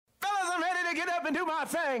get up and do my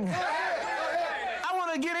thing. I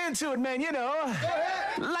want to get into it, man, you know.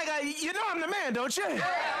 Like, you know I'm the man, don't you?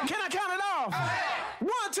 Can I count it off?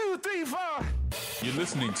 1, 2, 3, 4. You're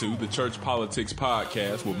listening to the Church Politics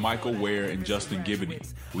Podcast with Michael Ware and Justin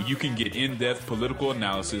Giboney, where you can get in-depth political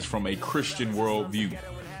analysis from a Christian worldview.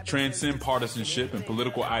 Transcend partisanship and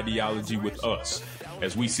political ideology with us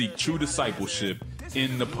as we seek true discipleship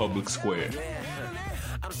in the public square.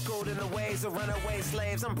 I'm schooled in the ways of runaway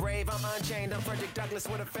slaves. I'm brave, I'm unchained, I'm Frederick Douglass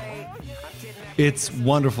with a fade. It's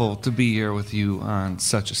wonderful to be here with you on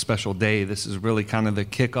such a special day. This is really kind of the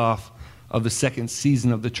kickoff of the second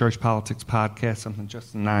season of the Church Politics Podcast, something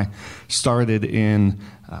Justin and I started in,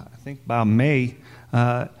 I think, about May,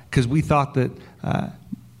 because we thought that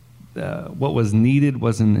what was needed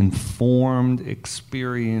was an informed,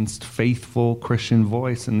 experienced, faithful Christian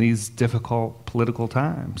voice in these difficult political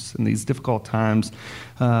times, in these difficult times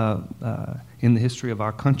in the history of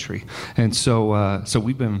our country. And so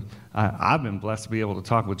I've been blessed to be able to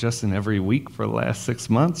talk with Justin every week for the last 6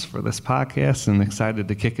 months for this podcast, and excited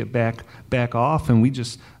to kick it back off. And we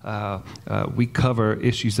just we cover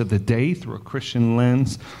issues of the day through a Christian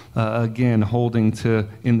lens, again holding to,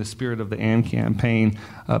 in the spirit of the AND campaign,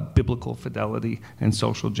 biblical fidelity and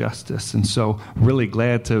social justice. And so really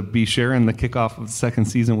glad to be sharing the kickoff of the second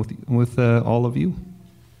season with all of you.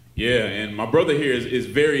 Yeah, and my brother here is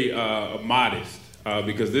very modest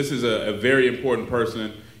because this is a very important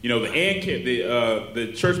person. You know,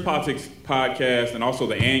 the Church Politics Podcast and also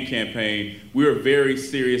the AND campaign, we are very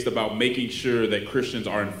serious about making sure that Christians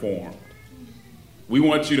are informed. We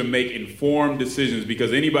want you to make informed decisions,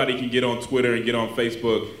 because anybody can get on Twitter and get on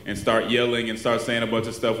Facebook and start yelling and start saying a bunch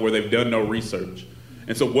of stuff where they've done no research.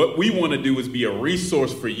 And so what we want to do is be a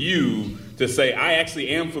resource for you to say, I actually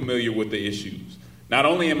am familiar with the issues. Not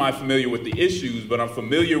only am I familiar with the issues, but I'm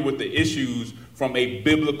familiar with the issues from a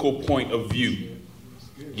biblical point of view.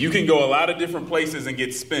 You can go a lot of different places and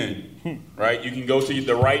get spin, right? You can go to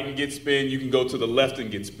the right and get spin. You can go to the left and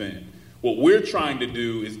get spin. What we're trying to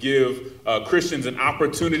do is give Christians an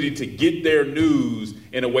opportunity to get their news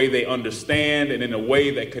in a way they understand and in a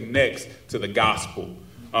way that connects to the gospel.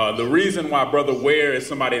 The reason why Brother Ware is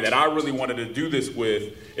somebody that I really wanted to do this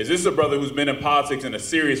with is this is a brother who's been in politics in a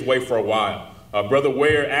serious way for a while. Brother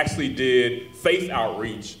Ware actually did faith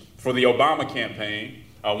outreach for the Obama campaign.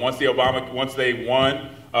 Once he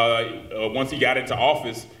got into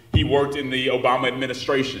office, he worked in the Obama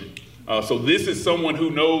administration. So this is someone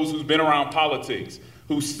who knows, who's been around politics,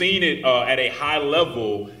 who's seen it at a high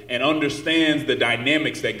level and understands the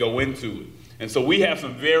dynamics that go into it. And so we have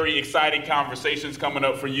some very exciting conversations coming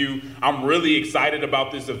up for you. I'm really excited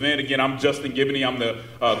about this event. Again, I'm Justin Giboney. I'm the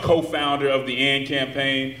co-founder of the AND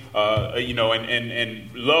campaign,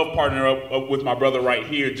 and love partnering up with my brother right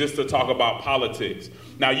here just to talk about politics.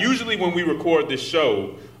 Now, usually when we record this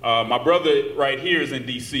show, my brother right here is in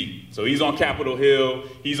D.C. So he's on Capitol Hill,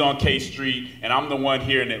 he's on K Street, and I'm the one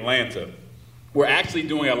here in Atlanta. We're actually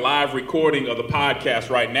doing a live recording of the podcast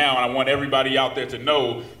right now, and I want everybody out there to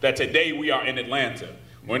know that today we are in Atlanta.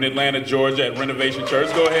 We're in Atlanta, Georgia at Renovation Church.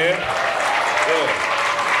 Go ahead. Yeah.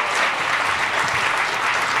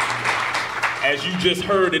 As you just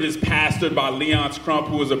heard, it is pastored by Leon Crump,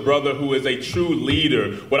 who is a brother who is a true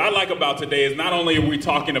leader. What I like about today is not only are we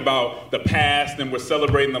talking about the past and we're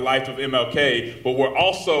celebrating the life of MLK,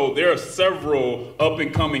 but there are several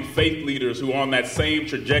up-and-coming faith leaders who are on that same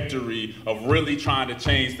trajectory of really trying to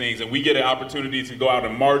change things. And we get an opportunity to go out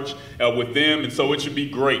and march with them, and so it should be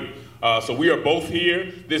great. So we are both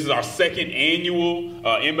here. This is our second annual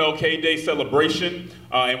MLK Day celebration.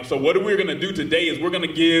 And so what we're going to do today is we're going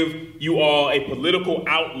to give you all a political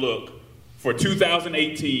outlook for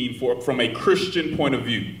 2018 from a Christian point of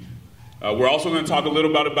view. We're also going to talk a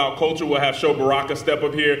little bit about culture. We'll have Sho Baraka step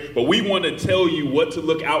up here. But we want to tell you what to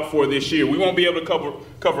look out for this year. We won't be able to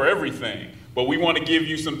cover everything, but we want to give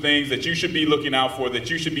you some things that you should be looking out for, that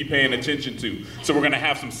you should be paying attention to. So we're going to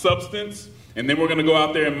have some substance. And then we're going to go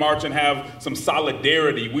out there and march and have some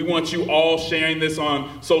solidarity. We want you all sharing this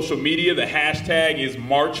on social media. The hashtag is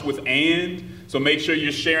MarchWithAnd. So make sure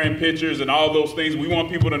you're sharing pictures and all those things. We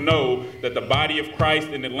want people to know that the body of Christ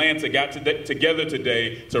in Atlanta got together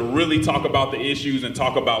today to really talk about the issues and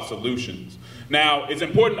talk about solutions. Now, it's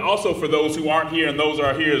important also for those who aren't here and those who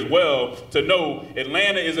are here as well to know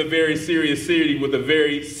Atlanta is a very serious city with a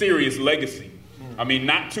very serious legacy. I mean,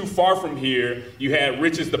 not too far from here, you had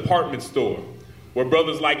Rich's Department Store, where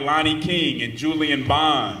brothers like Lonnie King and Julian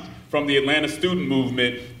Bond from the Atlanta student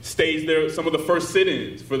movement staged there some of the first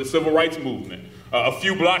sit-ins for the civil rights movement. A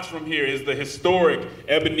few blocks from here is the historic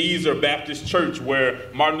Ebenezer Baptist Church, where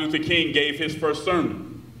Martin Luther King gave his first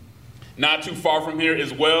sermon. Not too far from here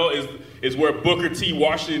as well is where Booker T.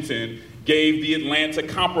 Washington gave the Atlanta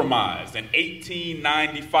Compromise in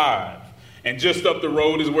 1895. And just up the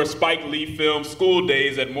road is where Spike Lee filmed School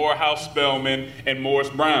Days at Morehouse Spelman and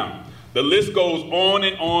Morris Brown. The list goes on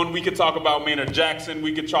and on. We could talk about Maynard Jackson.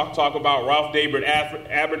 We could talk about Ralph David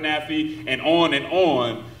Abernathy and on and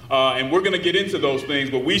on. And we're going to get into those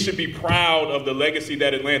things, but we should be proud of the legacy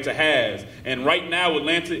that Atlanta has. And right now,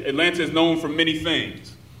 Atlanta is known for many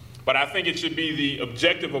things. But I think it should be the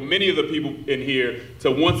objective of many of the people in here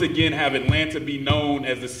to once again have Atlanta be known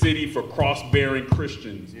as the city for cross-bearing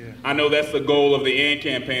Christians. Yeah. I know that's the goal of the AND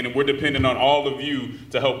campaign, and we're dependent on all of you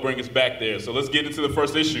to help bring us back there. So let's get into the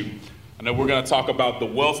first issue. I know we're going to talk about the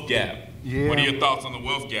wealth gap. Yeah. What are your thoughts on the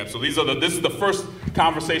wealth gap? So this is the first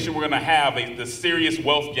conversation we're going to have, the serious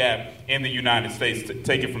wealth gap in the United States.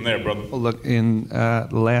 Take it from there, brother. Well, look, in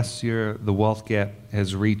last year, the wealth gap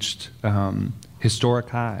has reached historic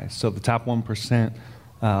highs. So the top 1%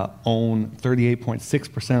 own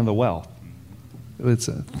 38.6% of the wealth.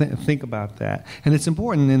 Think about that. And it's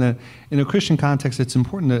important in a Christian context. It's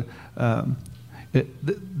important to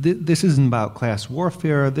this isn't about class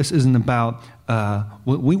warfare. This isn't about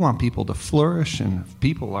we want people to flourish, and if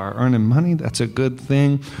people are earning money, that's a good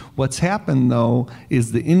thing. What's happened, though,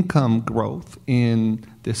 is the income growth in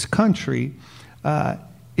this country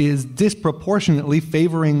is disproportionately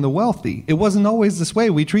favoring the wealthy. It wasn't always this way.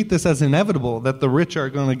 We treat this as inevitable, that the rich are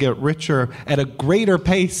going to get richer at a greater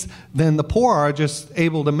pace than the poor are just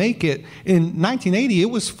able to make it. In 1980, it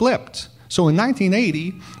was flipped. So in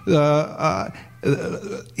 1980,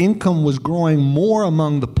 income was growing more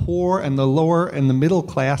among the poor and the lower and the middle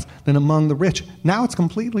class than among the rich. Now it's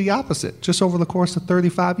completely opposite, just over the course of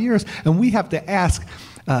 35 years. And we have to ask,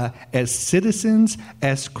 as citizens,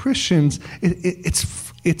 as Christians,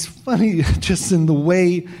 it's funny just in the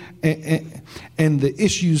way and the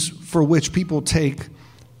issues for which people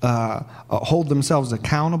hold themselves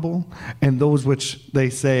accountable, and those which they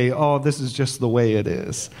say, oh, this is just the way it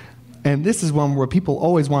is. And this is one where people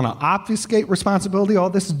always want to obfuscate responsibility. Oh,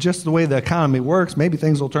 this is just the way the economy works. Maybe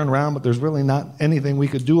things will turn around, but there's really not anything we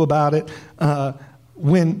could do about it.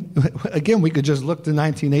 When, again, we could just look to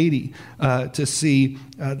 1980 to see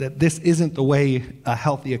that this isn't the way a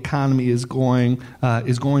healthy economy is going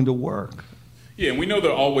to work. Yeah, and we know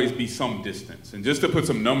there'll always be some distance. And just to put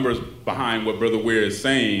some numbers behind what Brother Weir is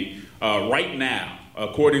saying, right now,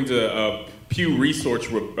 according to a Pew Research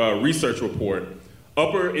report,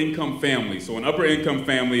 upper income family. So an upper income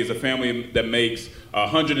family is a family that makes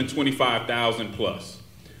 $125,000 plus.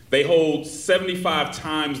 They hold 75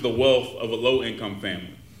 times the wealth of a low income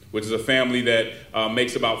family, which is a family that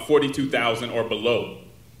makes about $42,000 or below.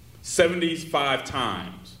 75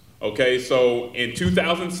 times. Okay, so in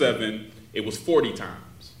 2007, it was 40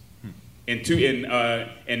 times. In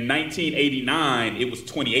 1989, it was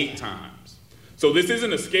 28 times. So this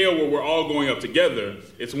isn't a scale where we're all going up together.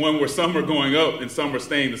 It's one where some are going up and some are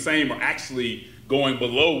staying the same, or actually going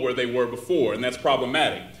below where they were before, and that's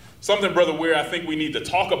problematic. Something, Brother Weir, I think we need to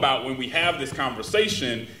talk about when we have this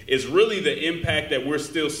conversation is really the impact that we're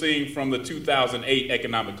still seeing from the 2008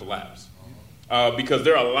 economic collapse. Because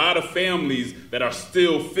there are a lot of families that are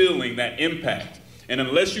still feeling that impact. And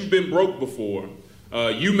unless you've been broke before,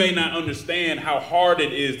 you may not understand how hard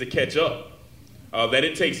it is to catch up. That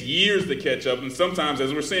it takes years to catch up, and sometimes,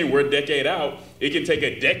 as we're seeing, we're a decade out. It can take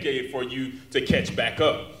a decade for you to catch back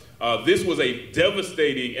up. This was a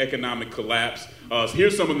devastating economic collapse.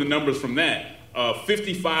 Here's some of the numbers from that.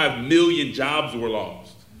 55 million jobs were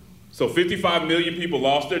lost. So 55 million people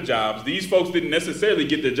lost their jobs. These folks didn't necessarily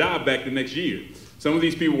get their job back the next year. Some of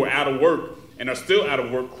these people were out of work and are still out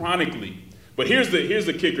of work chronically. But here's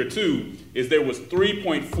the kicker, too, is there was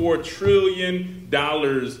 $3.4 trillion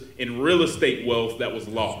in real estate wealth that was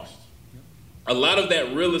lost. A lot of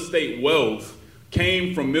that real estate wealth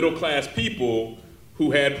came from middle-class people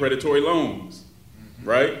who had predatory loans,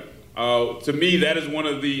 right? To me, that is one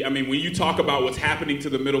of the, when you talk about what's happening to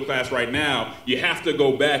the middle class right now, you have to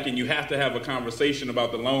go back and you have to have a conversation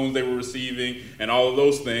about the loans they were receiving and all of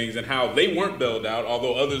those things and how they weren't bailed out,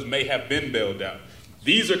 although others may have been bailed out.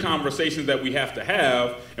 These are conversations that we have to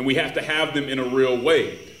have, and we have to have them in a real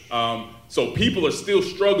way. So people are still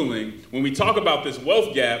struggling. When we talk about this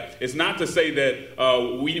wealth gap, it's not to say that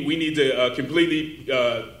we need to completely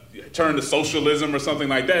turn to socialism or something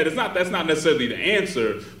like that. That's not necessarily the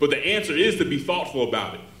answer, but the answer is to be thoughtful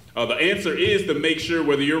about it. The answer is to make sure,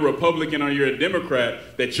 whether you're a Republican or you're a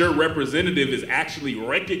Democrat, that your representative is actually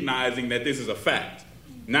recognizing that this is a fact.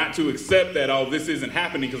 Not to accept that, oh, this isn't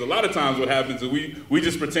happening, because a lot of times what happens is we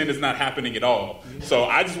just pretend it's not happening at all. So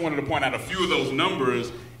I just wanted to point out a few of those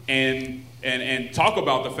numbers and talk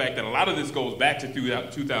about the fact that a lot of this goes back to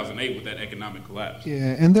 2008 with that economic collapse.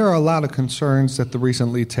 Yeah, and there are a lot of concerns that the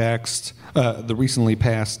recently passed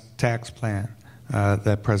tax plan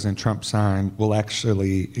that President Trump signed will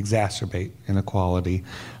actually exacerbate inequality,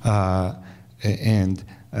 and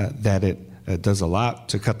that it does a lot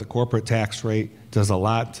to cut the corporate tax rate, does a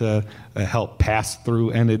lot to help pass through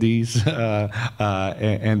entities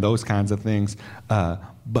and those kinds of things.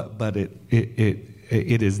 But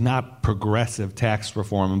it is not progressive tax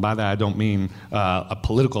reform, and by that I don't mean a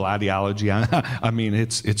political ideology. I mean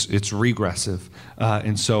it's regressive,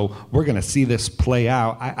 and so we're going to see this play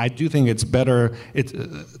out. I do think it's better.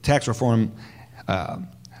 Tax reform.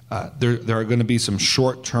 There are going to be some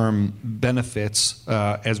short-term benefits,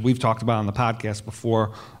 as we've talked about on the podcast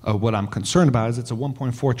before. What I'm concerned about is it's a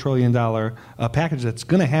 $1.4 trillion package that's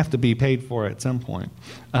going to have to be paid for at some point.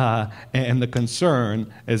 And the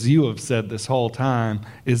concern, as you have said this whole time,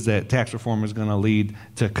 is that tax reform is going to lead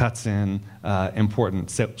to cuts in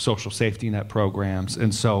important social safety net programs.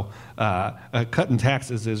 And so cutting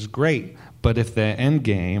taxes is great, but if the end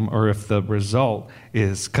game or if the result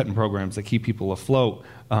is cutting programs that keep people afloat,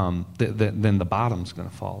 then the bottom's going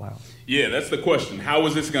to fall out. Yeah, that's the question. How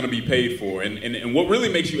is this going to be paid for? And what really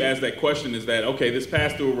makes you ask that question is that, okay, this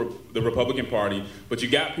passed through the Republican Party, but you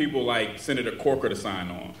got people like Senator Corker to sign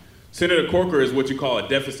on. Senator Corker is what you call a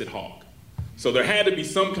deficit hawk. So there had to be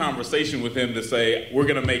some conversation with him to say, we're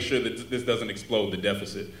going to make sure that this doesn't explode the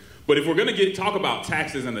deficit. But if we're going to talk about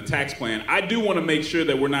taxes and the tax plan, I do want to make sure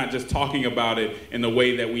that we're not just talking about it in the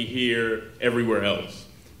way that we hear everywhere else.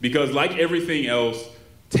 Because like everything else,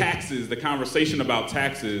 taxes, the conversation about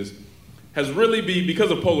taxes has really been,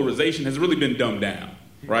 because of polarization, has really been dumbed down,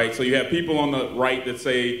 right? So you have people on the right that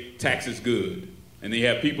say tax is good, and then you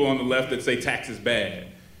have people on the left that say tax is bad.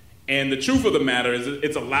 And the truth of the matter is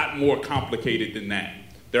it's a lot more complicated than that.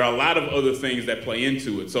 There are a lot of other things that play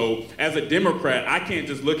into it. So as a Democrat, I can't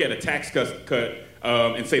just look at a tax cut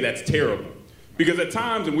and say that's terrible. Because at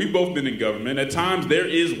times, and we've both been in government, at times there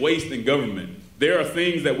is waste in government. There are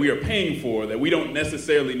things that we are paying for that we don't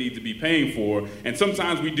necessarily need to be paying for, and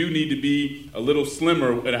sometimes we do need to be a little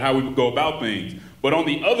slimmer at how we go about things. But on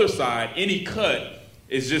the other side, any cut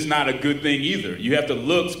is just not a good thing either. You have to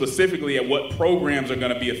look specifically at what programs are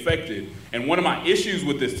going to be affected. And one of my issues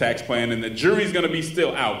with this tax plan, and the jury's going to be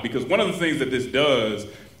still out, because one of the things that this does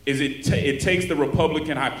is it takes the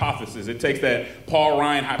Republican hypothesis, it takes that Paul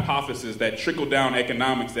Ryan hypothesis, that trickle-down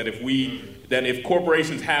economics, that if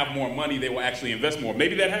corporations have more money, they will actually invest more.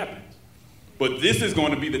 Maybe that happens. But this is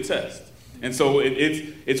going to be the test. And so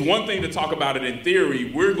it's one thing to talk about it in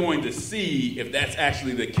theory. We're going to see if that's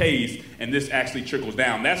actually the case and this actually trickles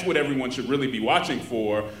down. That's what everyone should really be watching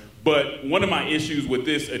for. But one of my issues with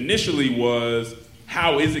this initially was,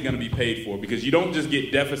 how is it going to be paid for? Because you don't just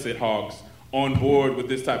get deficit hawks on board with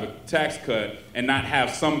this type of tax cut and not have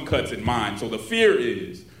some cuts in mind. So the fear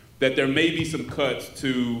is that there may be some cuts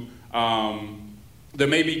to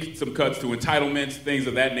entitlements, things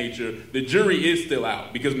of that nature. The jury is still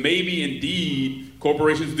out, because maybe indeed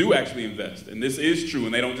corporations do actually invest, and this is true,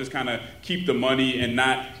 and they don't just kind of keep the money and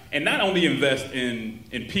not only invest in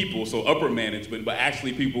people, so upper management, but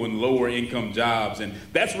actually people in lower income jobs, and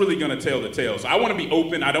that's really going to tell the tale. So I want to be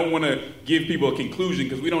open. I don't want to give people a conclusion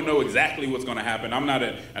because we don't know exactly what's going to happen. I'm not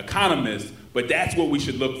an economist, but that's what we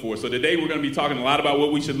should look for. So today we're going to be talking a lot about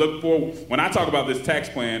what we should look for. When I talk about this tax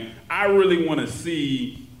plan, I really want to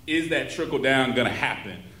see, is that trickle down going to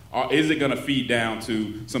happen? Or is it going to feed down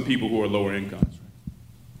to some people who are lower incomes?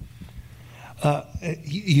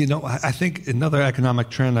 I think another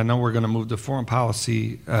economic trend, I know we're going to move to foreign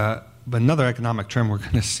policy, but another economic trend we're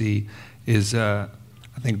going to see is, I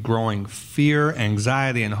think, growing fear,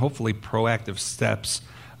 anxiety, and hopefully proactive steps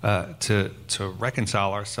to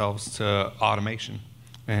reconcile ourselves to automation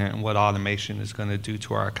and what automation is going to do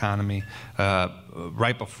to our economy.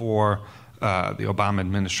 Right before the Obama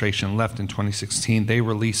administration left in 2016, they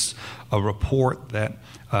released a report that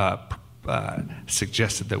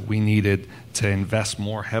suggested that we needed to invest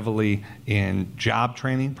more heavily in job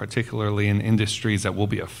training, particularly in industries that will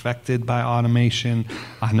be affected by automation.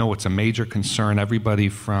 I know it's a major concern. Everybody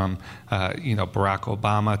from Barack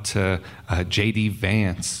Obama to J.D.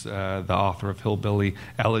 Vance, the author of Hillbilly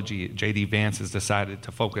Elegy. J.D. Vance has decided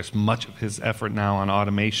to focus much of his effort now on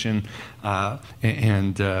automation,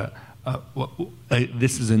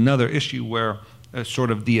 this is another issue where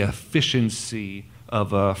sort of the efficiency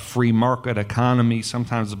of a free market economy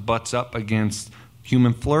sometimes butts up against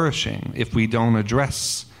human flourishing if we don't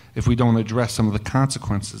address some of the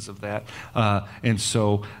consequences of that. And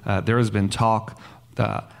so there has been talk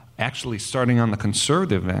actually starting on the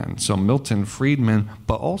conservative end. So Milton Friedman,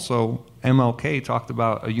 but also MLK talked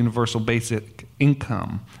about a universal basic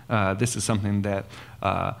income. This is something that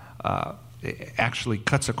actually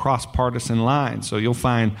cuts across partisan lines. So you'll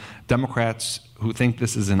find Democrats who think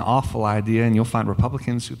this is an awful idea, and you'll find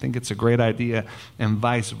Republicans who think it's a great idea, and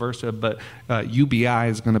vice versa. But UBI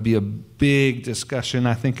is going to be a big discussion,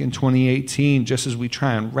 I think, in 2018, just as we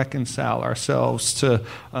try and reconcile ourselves to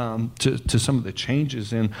some of the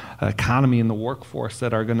changes in economy and the workforce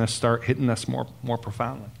that are going to start hitting us more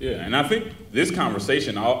profoundly. Yeah, and I think this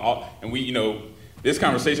conversation, this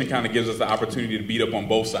conversation kind of gives us the opportunity to beat up on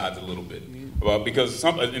both sides a little bit. Because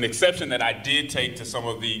an exception that I did take to some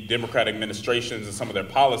of the Democratic administrations and some of their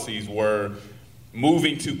policies were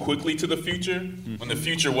moving too quickly to the future when the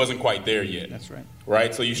future wasn't quite there yet. That's right.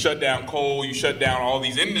 Right? So you shut down coal, you shut down all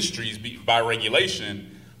these industries by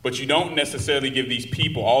regulation, but you don't necessarily give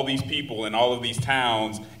all these people in all of these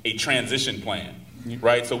towns a transition plan.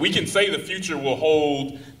 Right? So we can say the future will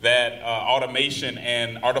hold that automation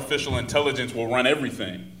and artificial intelligence will run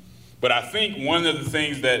everything. But I think one of the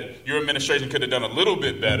things that your administration could have done a little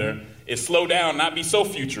bit better is slow down, not be so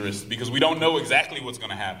futurist, because we don't know exactly what's going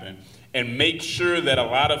to happen, and make sure that a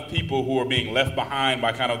lot of people who are being left behind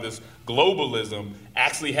by kind of this globalism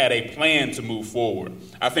actually had a plan to move forward.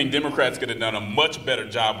 I think Democrats could have done a much better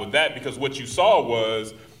job with that, because what you saw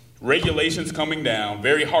was regulations coming down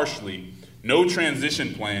very harshly, no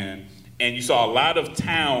transition plan, and you saw a lot of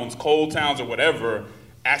towns, coal towns or whatever,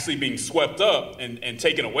 actually being swept up and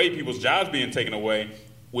taken away, people's jobs being taken away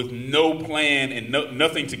with no plan and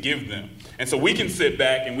nothing to give them. And so we can sit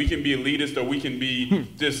back and we can be elitist, or we can be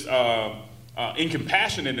just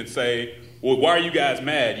incompassionate and say, well, why are you guys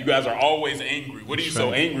mad? You guys are always angry. What are you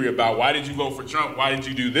so angry about? Why did you vote for Trump? Why did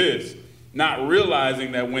you do this? Not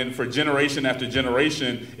realizing that when for generation after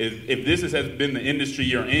generation, if this has been the industry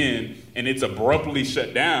you're in and it's abruptly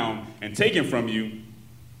shut down and taken from you,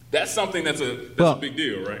 that's something that's a big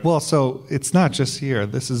deal, right? Well, so it's not just here.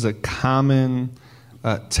 This is a common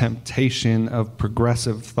temptation of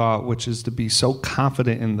progressive thought, which is to be so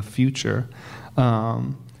confident in the future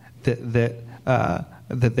that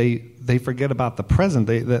they forget about the present.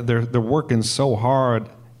 They're working so hard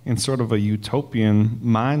in sort of a utopian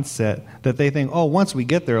mindset that they think, oh, once we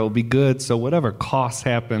get there, it'll be good. So whatever costs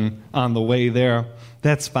happen on the way there,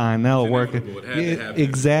 that's fine. That'll work. It had to happen.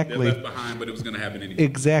 Exactly. They're left behind, but it was going to happen anyway.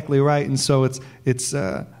 Exactly right. And so it's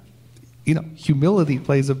humility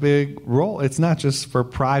plays a big role. It's not just for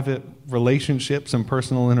private relationships and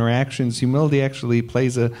personal interactions. Humility actually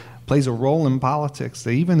plays a role in politics.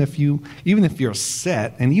 Even if you're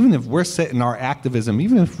set, and even if we're set in our activism,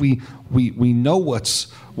 even if we know what's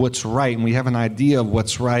right and we have an idea of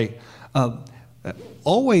what's right,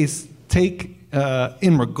 always take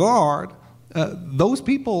in regard those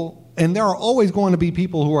people, and there are always going to be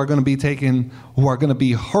people who are going to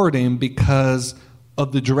be hurting because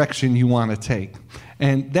of the direction you want to take.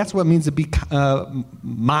 And that's what it means to be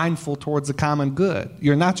mindful towards the common good.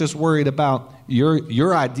 You're not just worried about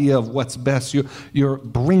your idea of what's best. You're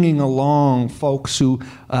bringing along folks who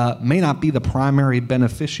may not be the primary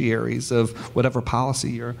beneficiaries of whatever policy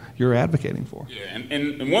you're advocating for. Yeah,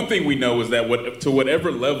 and one thing we know is that to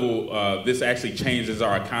whatever level this actually changes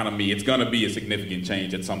our economy, it's going to be a significant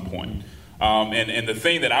change at some point. And the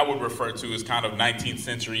thing that I would refer to is kind of 19th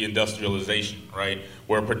century industrialization, right?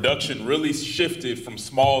 Where production really shifted from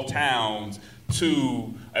small towns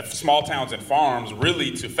and farms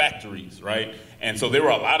really to factories, right? And so there were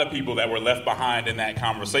a lot of people that were left behind in that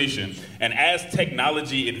conversation. And as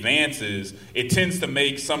technology advances, it tends to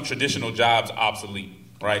make some traditional jobs obsolete,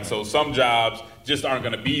 right? So some jobs just aren't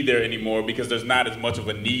going to be there anymore because there's not as much of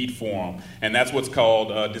a need for them. And that's what's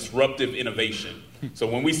called disruptive innovation. So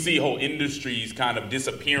when we see whole industries kind of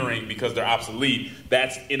disappearing because they're obsolete,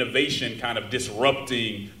 that's innovation kind of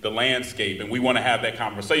disrupting the landscape, and we want to have that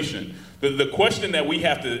conversation. The question that we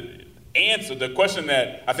have to answer, the question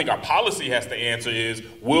that I think our policy has to answer is,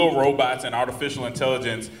 will robots and artificial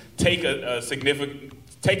intelligence take a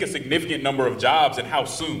significant number of jobs, and how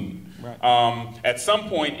soon? Right. At some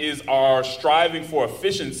point, is our striving for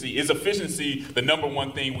efficiency the number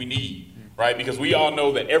one thing we need? Right? Because we all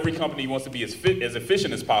know that every company wants to be as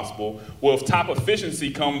efficient as possible. Well, if top efficiency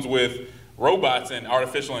comes with robots and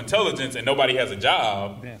artificial intelligence and nobody has a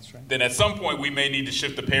job, that's right, then at some point we may need to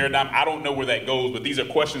shift the paradigm. I don't know where that goes, but these are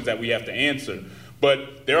questions that we have to answer.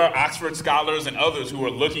 But there are Oxford scholars and others who are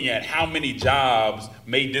looking at how many jobs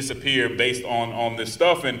may disappear based on this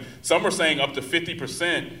stuff. And some are saying up to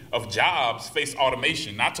 50% of jobs face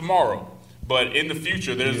automation, not tomorrow, But in the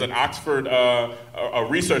future, there's an Oxford a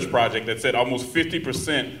research project that said almost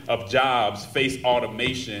 50% of jobs face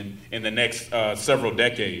automation in the next several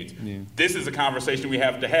decades. Yeah. This is a conversation we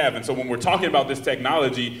have to have. And so when we're talking about this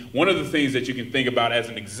technology, one of the things that you can think about as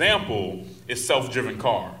an example is self-driven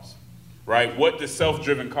cars, right? What do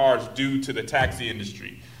self-driven cars do to the taxi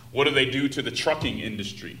industry? What do they do to the trucking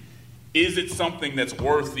industry? Is it something that's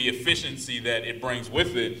worth the efficiency that it brings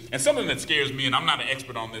with it? And something that scares me, and I'm not an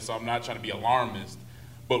expert on this, so I'm not trying to be alarmist,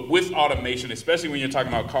 but with automation, especially when you're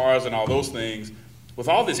talking about cars and all those things, with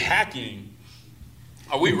all this hacking,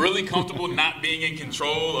 are we really comfortable not being in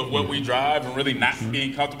control of what we drive and really not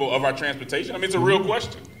being comfortable of our transportation? I mean, it's a real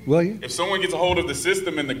question. Well, yeah. If someone gets a hold of the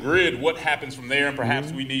system and the grid, what happens from there? And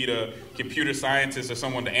perhaps we need a computer scientist or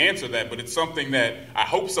someone to answer that, but it's something that I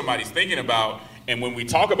hope somebody's thinking about. And when we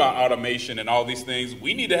talk about automation and all these things,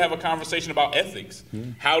 we need to have a conversation about ethics.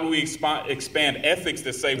 How do we expand ethics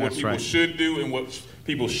to say what people should do and what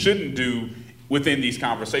people shouldn't do within these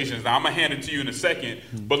conversations? Now, I'm going to hand it to you in a second,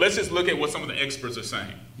 but let's just look at what some of the experts are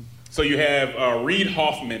saying. So you have Reid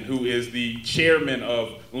Hoffman, who is the chairman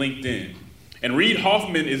of LinkedIn. And Reid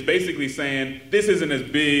Hoffman is basically saying this isn't as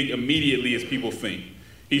big immediately as people think.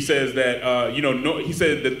 He says that, he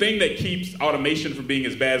said the thing that keeps automation from being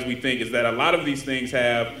as bad as we think is that a lot of these things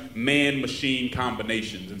have man-machine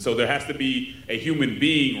combinations. And so there has to be a human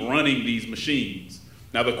being running these machines.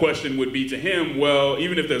 Now, the question would be to him, well,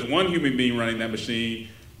 even if there's one human being running that machine,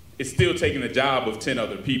 it's still taking the job of 10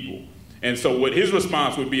 other people. And so what his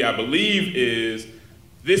response would be, I believe, is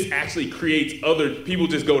this actually creates people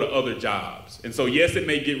just go to other jobs. And so, yes, it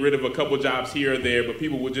may get rid of a couple jobs here or there, but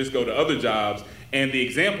people will just go to other jobs. And the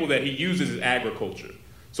example that he uses is agriculture.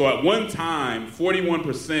 So at one time,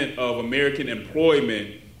 41% of American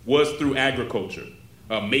employment was through agriculture,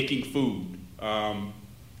 making food.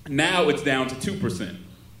 Now it's down to 2%.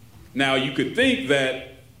 Now you could think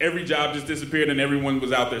that every job just disappeared and everyone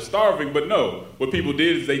was out there starving, but no. What people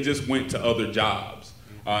did is they just went to other jobs.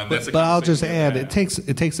 But I'll just add, it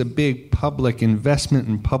takes a big public investment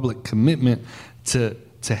and public commitment to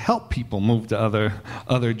help people move to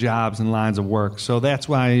other jobs and lines of work. So that's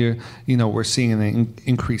why we're seeing an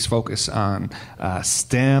increased focus on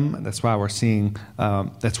STEM. That's why we're seeing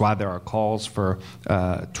that's why there are calls for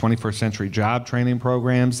 21st century job training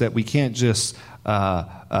programs that we can't just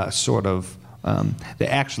that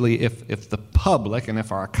actually, if the public and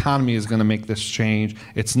if our economy is going to make this change,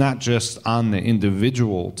 it's not just on the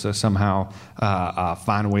individual to somehow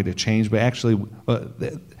find a way to change, but actually,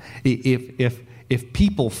 if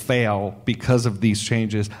people fail because of these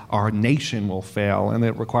changes, our nation will fail, and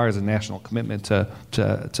it requires a national commitment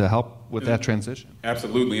to help with that transition.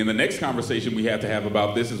 Absolutely. And the next conversation we have to have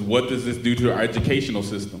about this is, what does this do to our educational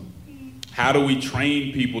system? How do we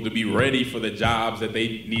train people to be ready for the jobs that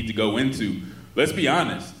they need to go into? Let's be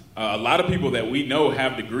honest. A lot of people that we know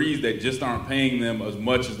have degrees that just aren't paying them as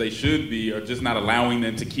much as they should be, or just not allowing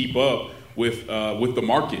them to keep up with the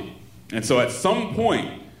market. And so at some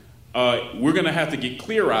point, we're going to have to get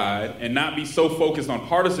clear-eyed and not be so focused on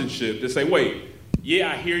partisanship to say, wait, yeah,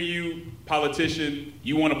 I hear you, politician.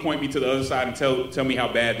 You want to point me to the other side and tell me how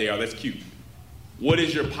bad they are. That's cute. What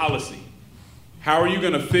is your policy? How are you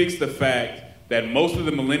going to fix the fact that most of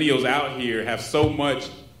the millennials out here have so much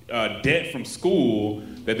debt from school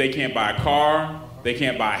that they can't buy a car, they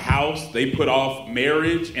can't buy a house, they put off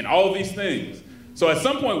marriage, and all of these things? So at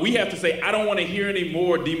some point, we have to say, I don't want to hear any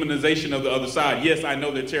more demonization of the other side. Yes, I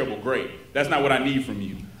know they're terrible. Great. That's not what I need from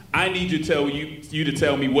you. I need you to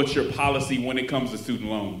tell me what's your policy when it comes to student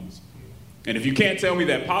loans. And if you can't tell me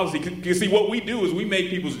that policy, because see, what we do is we make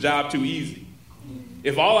people's job too easy.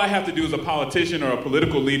 If all I have to do as a politician or a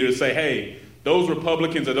political leader is say, hey, those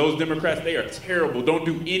Republicans or those Democrats, they are terrible. Don't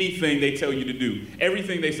do anything they tell you to do.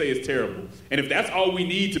 Everything they say is terrible. And if that's all we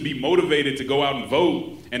need to be motivated to go out and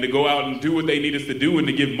vote and to go out and do what they need us to do and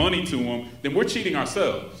to give money to them, then we're cheating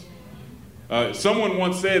ourselves. Someone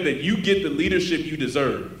once said that you get the leadership you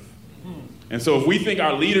deserve. And so if we think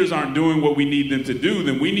our leaders aren't doing what we need them to do,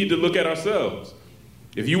 then we need to look at ourselves.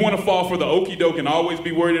 If you want to fall for the okie doke and always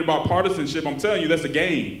be worried about partisanship, I'm telling you, that's a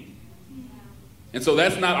game. And so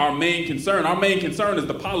that's not our main concern. Our main concern is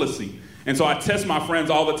the policy. And so I test my friends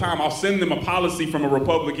all the time. I'll send them a policy from a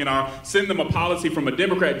Republican. I'll send them a policy from a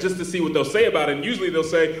Democrat just to see what they'll say about it. And usually they'll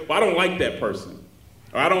say, well, I don't like that person.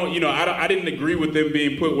 Or I didn't agree with them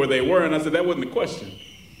being put where they were. And I said, that wasn't the question.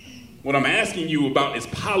 What I'm asking you about is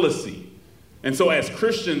policy. And so as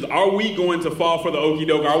Christians, are we going to fall for the okie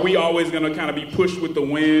doke? Are we always going to kind of be pushed with the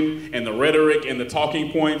wind and the rhetoric and the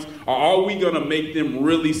talking points? Or are we going to make them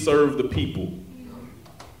really serve the people?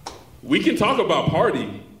 We can talk about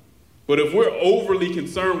party, But if we're overly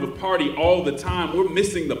concerned with party all the time, we're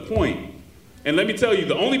missing the point. And let me tell you,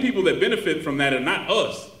 the only people that benefit from that are not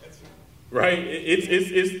us, right?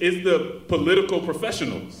 It's the political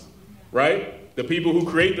professionals, right? The people who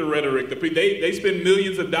create the rhetoric. They spend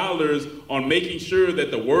millions of dollars on making sure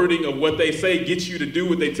that the wording of what they say gets you to do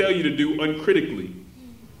what they tell you to do uncritically.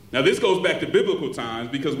 Now, this goes back to biblical times,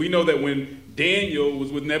 because we know that when Daniel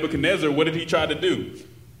was with Nebuchadnezzar, what did he try to do?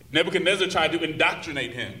 Nebuchadnezzar tried to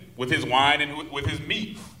indoctrinate him with his wine and with his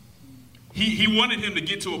meat. He wanted him to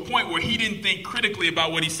get to a point where he didn't think critically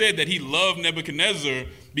about what he said, that he loved Nebuchadnezzar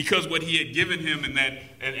because what he had given him and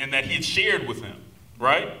that he had shared with him,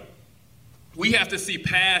 right? We have to see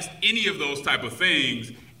past any of those type of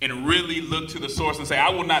things and really look to the source and say, I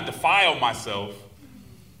will not defile myself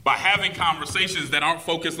by having conversations that aren't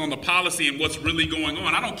focused on the policy and what's really going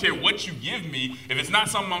on. I don't care what you give me. If it's not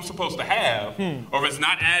something I'm supposed to have, or if it's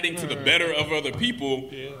not adding to the better of other people,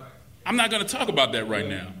 I'm not going to talk about that right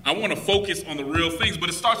now. I want to focus on the real things, but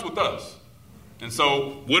it starts with us. And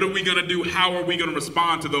so what are we going to do? How are we going to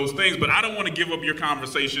respond to those things? But I don't want to give up your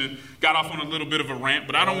conversation. Got off on a little bit of a rant,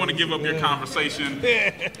 but I don't want to give up your conversation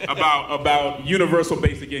about universal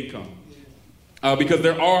basic income. Because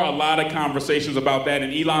there are a lot of conversations about that,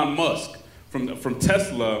 and Elon Musk from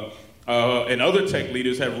Tesla and other tech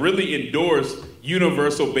leaders have really endorsed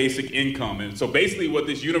universal basic income. And so basically what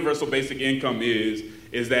this universal basic income is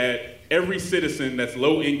that every citizen that's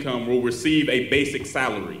low income will receive a basic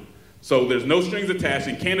salary. So there's no strings attached,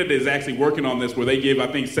 and Canada is actually working on this where they give, I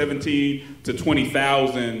think, 17 to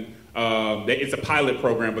 20,000. It's a pilot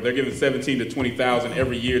program, but they're giving 17 to 20,000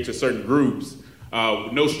 every year to certain groups,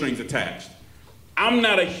 no strings attached. I'm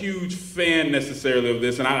not a huge fan necessarily of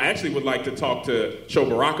this, and I actually would like to talk to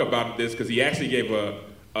Chobarak about this, because he actually gave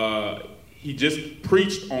he just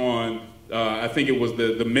preached on, I think it was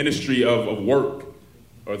the ministry of work,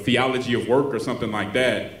 or theology of work, or something like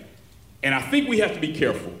that. And I think we have to be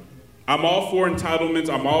careful. I'm all for entitlements.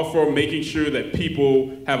 I'm all for making sure that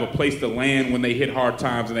people have a place to land when they hit hard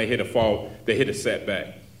times and they hit a fault, they hit a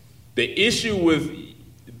setback. The issue with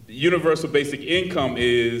universal basic income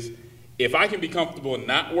is, if I can be comfortable and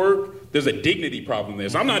not work, there's a dignity problem there.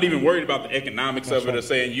 So I'm not even worried about the economics of it, or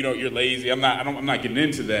saying, you're lazy. I'm not getting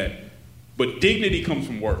into that. But dignity comes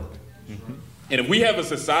from work. Mm-hmm. And if we have a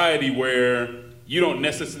society where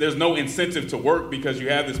there's no incentive to work because you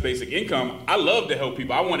have this basic income, I love to help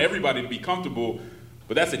people. I want everybody to be comfortable,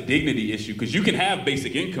 but that's a dignity issue, because you can have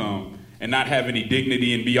basic income and not have any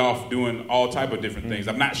dignity and be off doing all type of different things.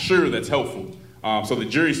 I'm not sure that's helpful. So the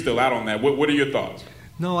jury's still out on that. What are your thoughts?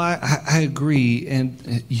 No, I agree.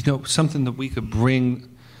 And, something that we could bring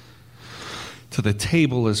to the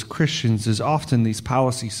table as Christians is often these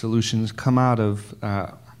policy solutions come out of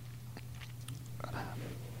a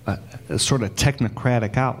sort of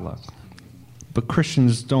technocratic outlook. But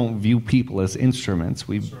Christians don't view people as instruments.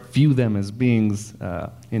 We view them as beings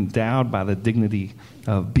endowed by the dignity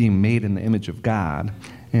of being made in the image of God.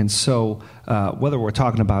 And so whether we're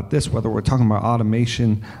talking about this, whether we're talking about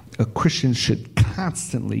automation, Christians should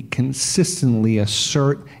constantly, consistently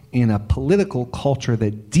assert in a political culture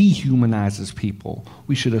that dehumanizes people,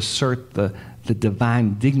 we should assert the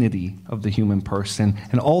divine dignity of the human person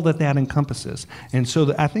and all that encompasses. And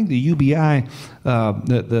so I think the UBI,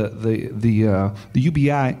 the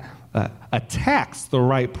UBI attacks the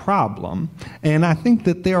right problem. And I think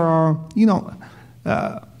that there are,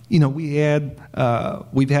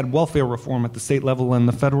 we've had welfare reform at the state level and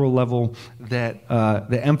the federal level that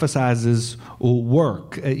emphasizes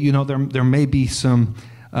work. There may be some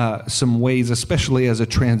ways, especially as a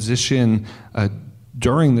transition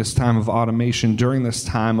during this time of automation, during this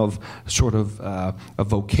time of sort of a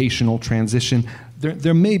vocational transition.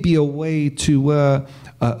 There may be a way to a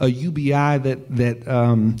UBI that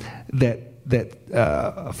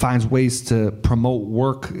finds ways to promote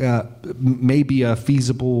work, may be a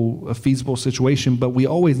feasible situation, but we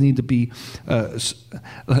always need to be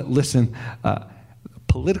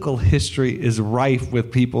political history is rife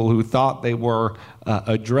with people who thought they were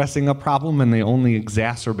addressing a problem and they only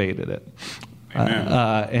exacerbated it.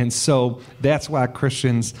 And so that's why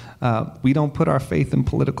Christians, we don't put our faith in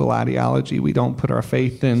political ideology. We don't put our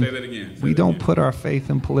faith in... Say that again. We don't put our faith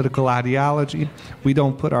in political ideology. We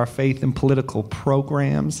don't put our faith in political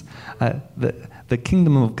programs. The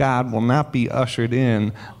kingdom of God will not be ushered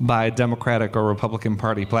in by a Democratic or Republican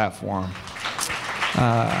Party platform.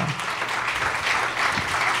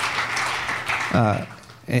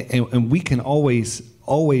 And we can always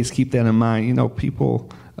keep that in mind. People...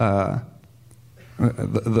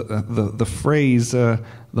 the phrase the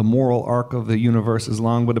moral arc of the universe is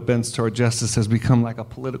long, but it bends toward justice has become like a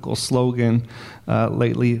political slogan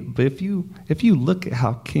lately. But if you look at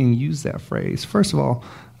how King used that phrase, first of all,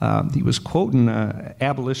 he was quoting an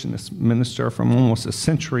abolitionist minister from almost a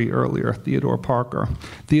century earlier, Theodore Parker.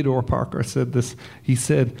 Theodore Parker said this. He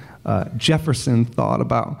said, Jefferson thought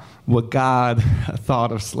about what God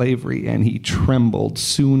thought of slavery, and he trembled.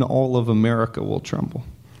 Soon all of America will tremble.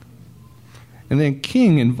 And then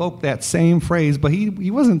King invoked that same phrase, but he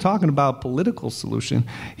wasn't talking about a political solution.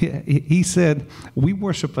 He said, we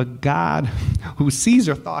worship a God who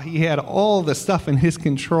Caesar thought he had all the stuff in his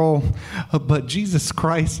control, but Jesus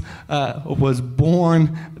Christ was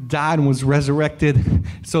born, died, and was resurrected,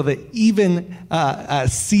 so that even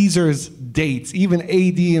Caesar's dates, even AD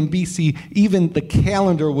and BC, even the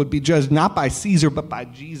calendar would be judged not by Caesar, but by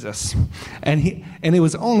Jesus. And it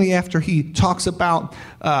was only after he talks about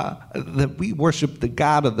that we worship the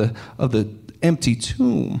God of the empty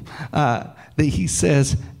tomb that he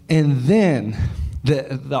says, and then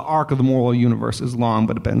the arc of the moral universe is long,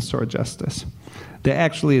 but it bends toward justice. That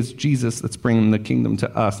actually it's Jesus that's bringing the kingdom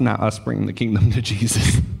to us, not us bringing the kingdom to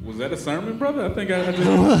Jesus. Was that a sermon, brother? I think I just...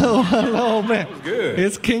 Hello, man. That was good.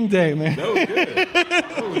 It's King Day, man. That was good.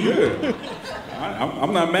 That was good.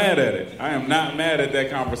 I'm not mad at it. I am not mad at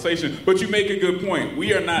that conversation. But you make a good point.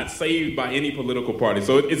 We are not saved by any political party.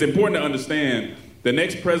 So it's important to understand the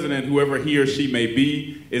next president, whoever he or she may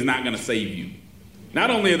be, is not going to save you.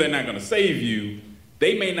 Not only are they not going to save you,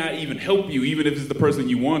 they may not even help you, even if it's the person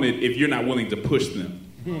you wanted, if you're not willing to push them.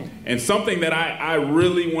 And something that I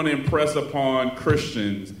really want to impress upon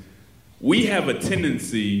Christians, we have a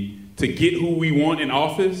tendency to get who we want in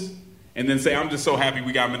office and then say, I'm just so happy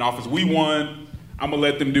we got them in office. We won. I'm going to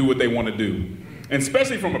let them do what they want to do. And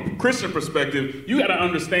especially from a Christian perspective, you got to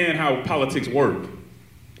understand how politics work.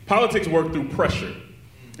 Politics work through pressure.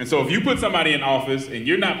 And so if you put somebody in office and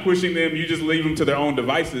you're not pushing them, you just leave them to their own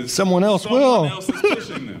devices. Someone else will. Someone else is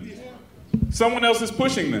pushing them. Someone else is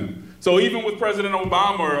pushing them. So even with President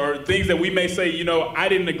Obama or things that we may say, I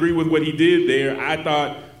didn't agree with what he did there. I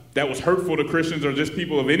thought that was hurtful to Christians or just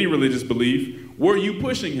people of any religious belief. Were you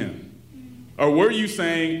pushing him? Or were you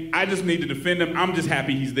saying, I just need to defend him. I'm just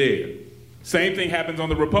happy he's there. Same thing happens on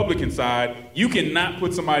the Republican side. You cannot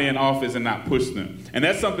put somebody in office and not push them. And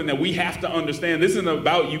that's something that we have to understand. This isn't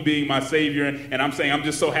about you being my savior and I'm saying I'm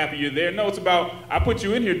just so happy you're there. No, it's about I put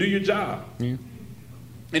you in here, do your job. Yeah.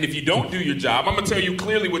 And if you don't do your job, I'm going to tell you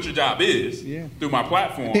clearly what your job is through my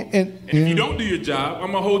platform. And if you don't do your job,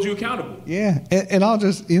 I'm going to hold you accountable. Yeah, and I'll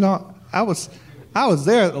just, I was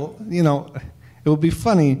there, it would be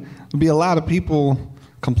funny. There would be a lot of people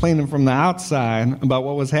complaining from the outside about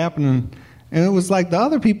what was happening. And it was like the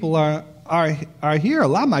other people are here. A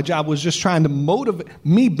lot of my job was just trying to motivate,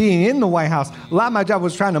 me being in the White House, a lot of my job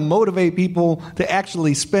was trying to motivate people to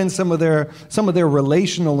actually spend some of their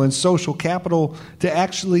relational and social capital to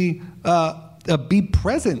actually be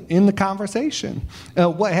present in the conversation.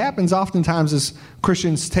 What happens oftentimes is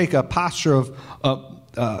Christians take a posture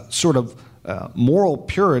of moral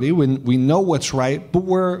purity when we know what's right, but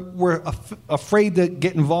we're afraid to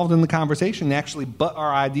get involved in the conversation and actually butt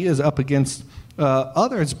our ideas up against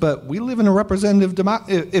others. But we live in a representative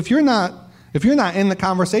democracy. If you're not in the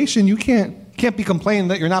conversation, you can't be complaining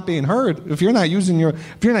that you're not being heard. If you're not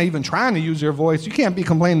even trying to use your voice, you can't be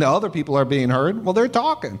complaining that other people are being heard. Well, they're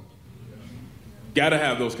talking. Got to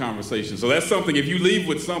have those conversations. So that's something. If you leave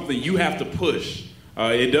with something, you have to push.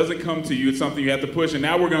 It doesn't come to you. It's something you have to push. And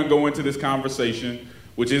now we're going to go into this conversation,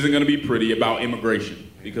 which isn't going to be pretty, about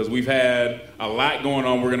immigration, because we've had a lot going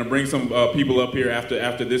on. We're going to bring some people up here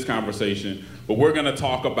after this conversation. But we're going to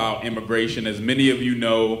talk about immigration. As many of you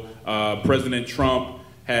know, President Trump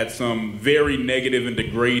had some very negative and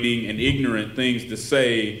degrading and ignorant things to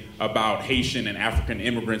say about Haitian and African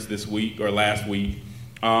immigrants this week or last week.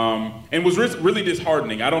 And was really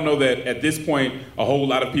disheartening. I don't know that at this point a whole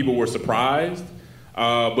lot of people were surprised.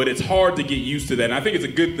 But it's hard to get used to that. And I think it's a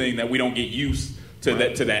good thing that we don't get used to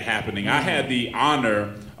that happening. I had the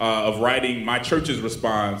honor of writing my church's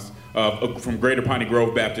response from Greater Piney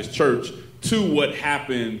Grove Baptist Church to what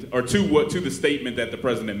happened, or to the statement that the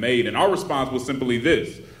president made. And our response was simply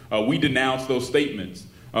this. We denounce those statements,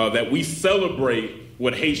 that we celebrate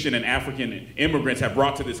what Haitian and African immigrants have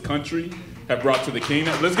brought to this country, have brought to the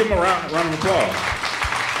kingdom. Let's give them a round of applause.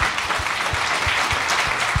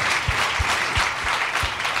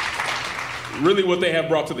 Really what they have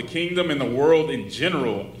brought to the kingdom and the world in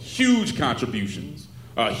general, huge contributions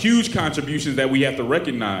that we have to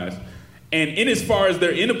recognize. And in as far as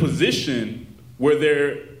they're in a position where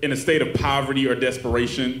they're in a state of poverty or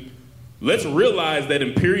desperation, let's realize that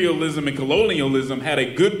imperialism and colonialism had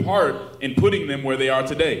a good part in putting them where they are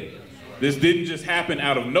today. This didn't just happen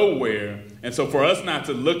out of nowhere. And so for us not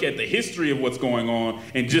to look at the history of what's going on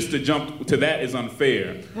and just to jump to that is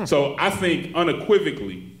unfair. So I think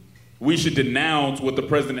unequivocally, we should denounce what the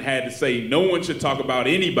president had to say. No one should talk about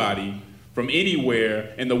anybody from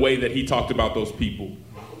anywhere in the way that he talked about those people.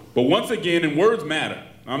 But once again, and words matter.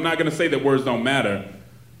 I'm not going to say that words don't matter,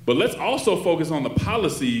 but let's also focus on the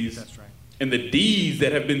policies and the deeds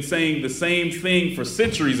that have been saying the same thing for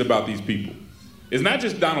centuries about these people. It's not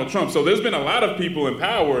just Donald Trump. So there's been a lot of people in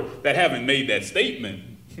power that haven't made that statement,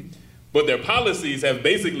 but their policies have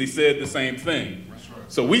basically said the same thing.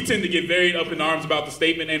 So we tend to get very up in arms about the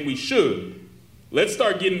statement, and we should. Let's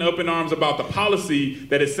start getting up in arms about the policy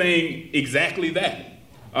that is saying exactly that.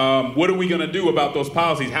 What are we going to do about those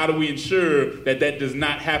policies? How do we ensure that that does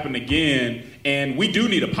not happen again? And we do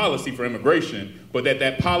need a policy for immigration, but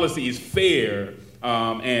that policy is fair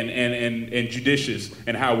and judicious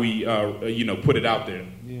in how we put it out there.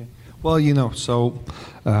 Yeah. Well, so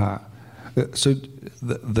the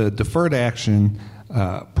deferred action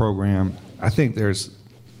program, I think there's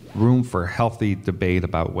room for healthy debate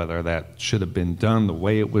about whether that should have been done the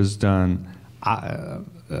way it was done. I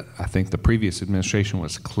think the previous administration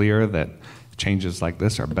was clear that changes like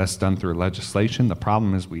this are best done through legislation. The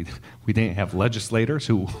problem is we didn't have legislators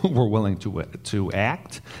who were willing to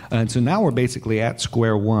act, and so now we're basically at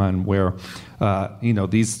square one, where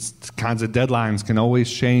these kinds of deadlines can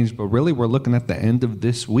always change, but really we're looking at the end of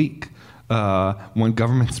this week. When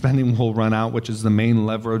government spending will run out, which is the main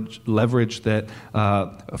leverage that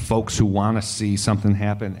folks who want to see something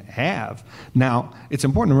happen have. Now, it's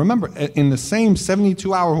important to remember, in the same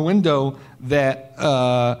 72-hour window that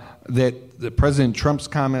that President Trump's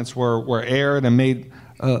comments were aired and made,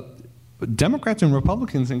 Democrats and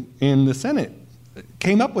Republicans in the Senate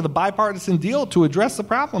came up with a bipartisan deal to address the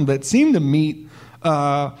problem that seemed to meet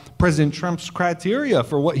President Trump's criteria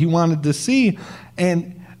for what he wanted to see.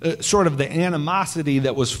 And sort of the animosity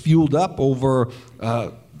that was fueled up over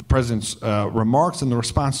the president's remarks and the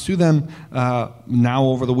response to them. Now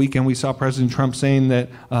over the weekend we saw President Trump saying that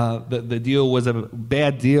the deal was a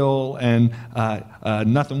bad deal and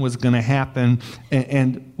nothing was going to happen.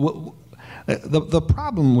 And the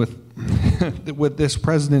problem with this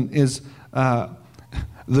president is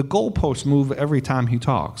the goalposts move every time he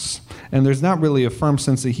talks. And there's not really a firm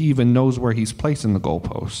sense that he even knows where he's placing the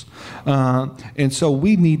goalposts. And so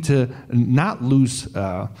we need to not lose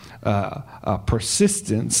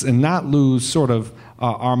persistence and not lose sort of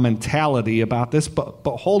our mentality about this, but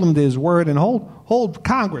hold him to his word and hold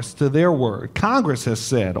Congress to their word. Congress has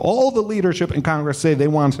said, all the leadership in Congress say they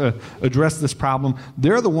want to address this problem.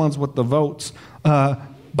 They're the ones with the votes.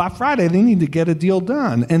 By Friday, they need to get a deal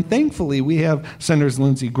done. And thankfully, we have Senators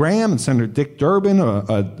Lindsey Graham and Senator Dick Durbin,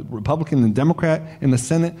 a Republican and Democrat in the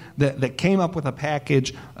Senate, that came up with a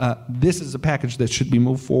package. This is a package that should be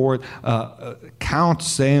moved forward. Counts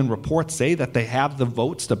say and reports say that they have the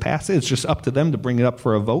votes to pass it. It's just up to them to bring it up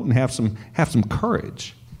for a vote and have some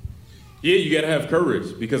courage. Yeah, you got to have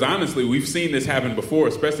courage, because honestly, we've seen this happen before,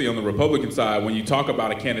 especially on the Republican side, when you talk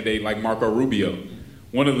about a candidate like Marco Rubio.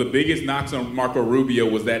 One of the biggest knocks on Marco Rubio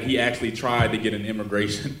was that he actually tried to get an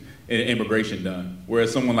immigration done,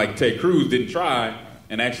 whereas someone like Ted Cruz didn't try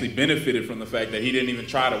and actually benefited from the fact that he didn't even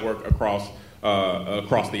try to work across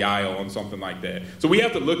the aisle on something like that. So we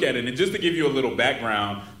have to look at it. And just to give you a little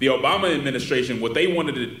background, the Obama administration, what they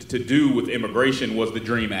wanted to do with immigration was the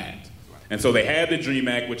DREAM Act. And so they had the DREAM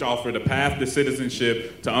Act, which offered a path to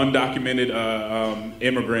citizenship to undocumented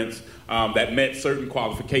immigrants that met certain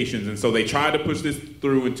qualifications. And so they tried to push this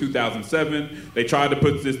through in 2007. They tried to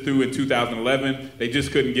push this through in 2011. They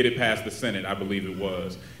just couldn't get it past the Senate, I believe it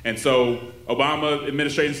was. And so Obama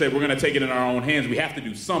administration said, we're going to take it in our own hands. We have to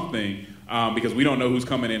do something because we don't know who's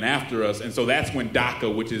coming in after us. And so that's when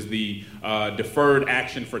DACA, which is the Deferred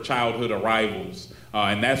Action for Childhood Arrivals,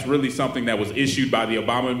 and that's really something that was issued by the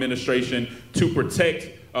Obama administration to protect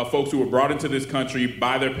folks who were brought into this country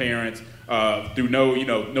by their parents through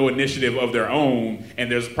no initiative of their own. And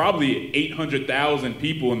there's probably 800,000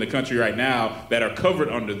 people in the country right now that are covered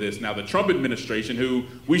under this. Now, the Trump administration, who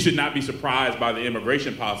we should not be surprised by the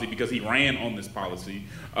immigration policy because he ran on this policy,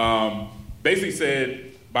 basically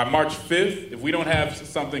said by March 5th, if we don't have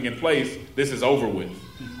something in place, this is over with.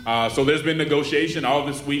 So there's been negotiation. All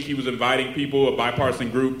this week he was inviting people, a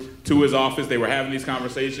bipartisan group, to his office. They were having these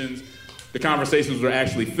conversations. The conversations were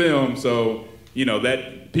actually filmed, so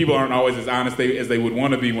that people aren't always as honest as they would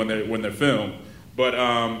want to be when they're filmed.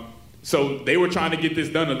 But so they were trying to get this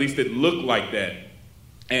done. At least it looked like that.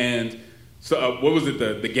 And So what was it?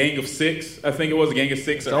 The Gang of Six? I think it was a Gang of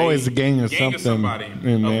Six. It's always a gang of something. Somebody.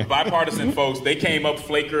 Bipartisan folks. They came up.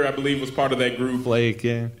 Flaker, I believe, was part of that group. Flake,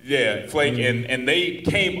 yeah. Yeah, Flake, and they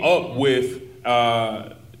came up with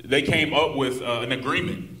an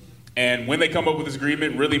agreement. And when they come up with this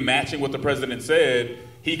agreement, really matching what the president said,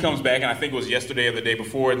 he comes back, and I think it was yesterday or the day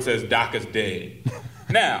before, and says DACA's dead.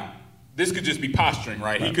 Now, this could just be posturing,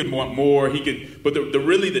 right? He could want more. But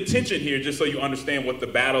the tension here, just so you understand what the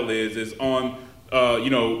battle is on,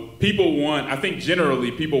 people want. I think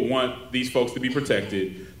generally people want these folks to be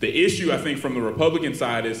protected. The issue, I think, from the Republican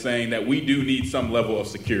side is saying that we do need some level of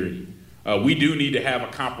security. We do need to have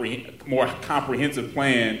a more comprehensive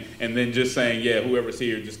plan, and then just saying, yeah, whoever's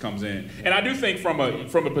here just comes in. And I do think from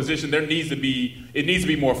a position it needs to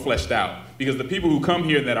be more fleshed out, because the people who come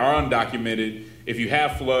here that are undocumented, if you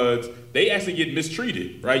have floods, they actually get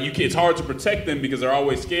mistreated, right? It's hard to protect them because they're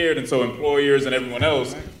always scared, and so employers and everyone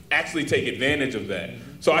else actually take advantage of that.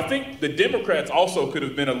 So I think the Democrats also could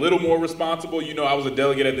have been a little more responsible. You know, I was a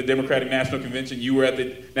delegate at the Democratic National Convention. You were at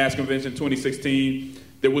the National Convention 2016.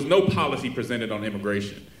 There was no policy presented on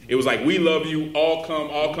immigration. It was like, we love you, all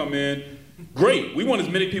come in. Great, we want as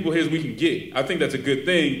many people here as we can get. I think that's a good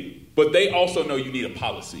thing, but they also know you need a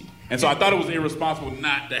policy. And so I thought it was irresponsible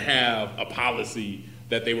not to have a policy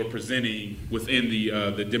that they were presenting within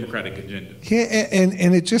the Democratic agenda. Yeah,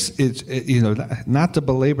 and it's not to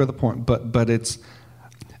belabor the point, but it's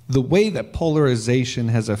the way that polarization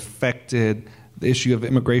has affected the issue of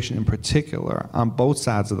immigration in particular on both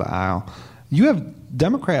sides of the aisle. You have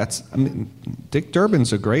Democrats. I mean, Dick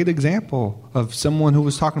Durbin's a great example of someone who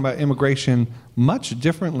was talking about immigration much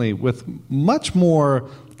differently, with much more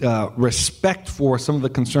respect for some of the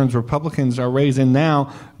concerns Republicans are raising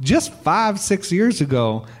now, just 5-6 years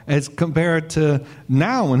ago, as compared to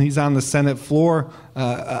now when he's on the Senate floor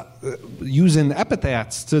using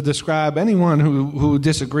epithets to describe anyone who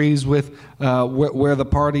disagrees with where the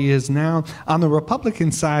party is now. On the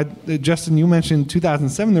Republican side, Justin, you mentioned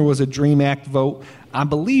 2007 there was a DREAM Act vote. I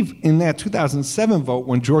believe in that 2007 vote,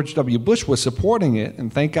 when George W. Bush was supporting it, and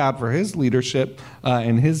thank God for his leadership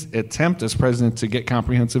and his attempt as president to get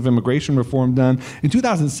comprehensive immigration reform done, in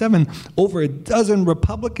 2007, over a dozen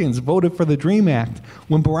Republicans voted for the DREAM Act.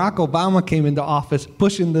 When Barack Obama came into office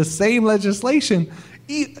pushing the same legislation,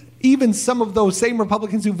 even some of those same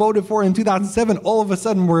Republicans who voted for it in 2007 all of a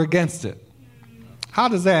sudden were against it. How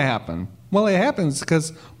does that happen? Well, it happens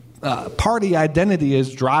because party identity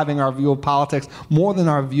is driving our view of politics more than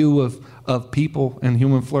our view of people and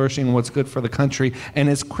human flourishing and what's good for the country. And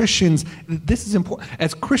as Christians, this is important.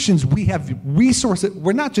 As Christians, we have resources.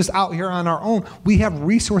 We're not just out here on our own. We have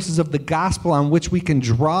resources of the gospel on which we can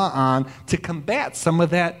draw on to combat some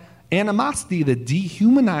of that animosity that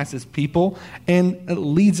dehumanizes people and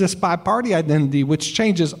leads us by party identity, which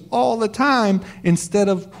changes all the time instead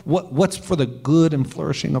of what's for the good and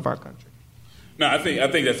flourishing of our country. No, I think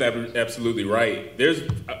that's absolutely right. There's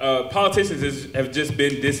politicians have just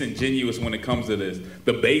been disingenuous when it comes to this.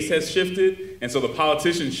 The base has shifted, and so the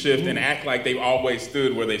politicians shift and act like they've always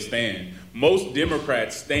stood where they stand. Most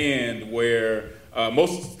Democrats stood where a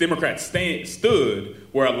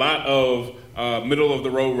lot of middle of the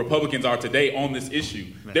road Republicans are today on this issue.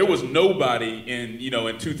 There was nobody in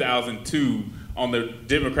 2002 on the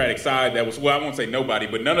Democratic side that was, well, I won't say nobody,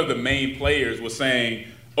 but none of the main players was saying,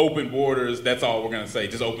 open borders, that's all we're going to say,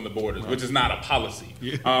 just open the borders, which is not a policy.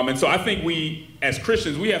 Yeah. And so I think we, as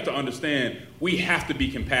Christians, we have to understand we have to be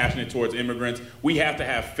compassionate towards immigrants. We have to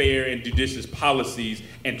have fair and judicious policies,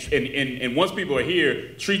 and once people are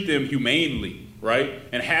here, treat them humanely, right?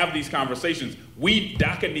 And have these conversations.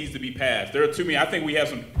 DACA needs to be passed. There are too many. I think we have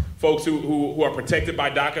some folks who are protected by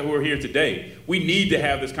DACA who are here today. We need to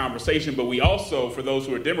have this conversation, but we also, for those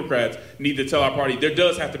who are Democrats, need to tell our party there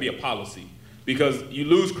does have to be a policy. Because you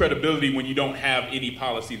lose credibility when you don't have any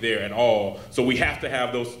policy there at all. So we have to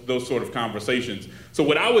have those sort of conversations. So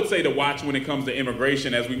what I would say to watch when it comes to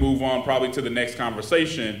immigration as we move on probably to the next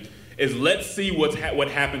conversation is let's see what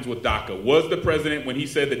happens with DACA. Was the president, when he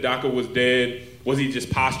said that DACA was dead, was he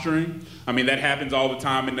just posturing? I mean, that happens all the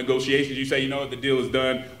time in negotiations. You say, the deal is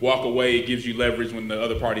done, walk away. It gives you leverage when the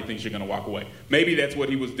other party thinks you're going to walk away. Maybe that's what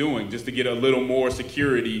he was doing, just to get a little more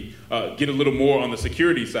security, get a little more on the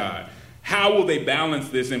security side. How will they balance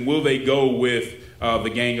this, and will they go with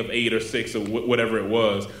the gang of 8 or 6 or whatever it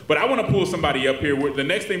was? But I want to pull somebody up here. The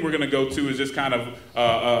next thing we're going to go to is just kind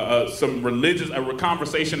of some a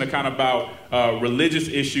conversation about religious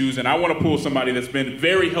issues. And I want to pull somebody that's been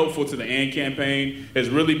very helpful to the AND campaign, has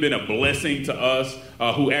really been a blessing to us,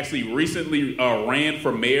 who actually recently ran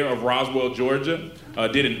for mayor of Roswell, Georgia.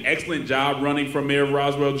 did an excellent job running for mayor of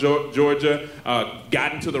Roswell, Georgia,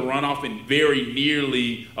 got into the runoff and very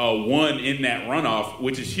nearly won in that runoff,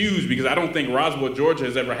 which is huge because I don't think Roswell, Georgia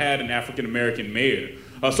has ever had an African-American mayor.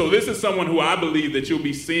 So this is someone who I believe that you'll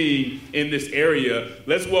be seeing in this area.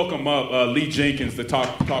 Let's welcome up Lee Jenkins to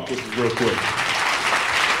talk with us real quick.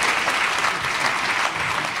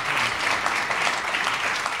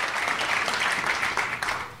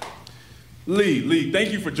 Lee,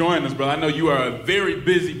 thank you for joining us, brother. I know you are a very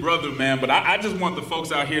busy brother, man, but I just want the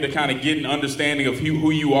folks out here to kind of get an understanding of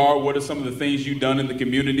who you are, what are some of the things you've done in the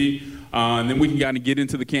community, and then we can kind of get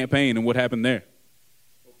into the campaign and what happened there.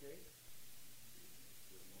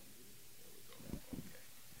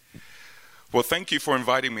 Well, thank you for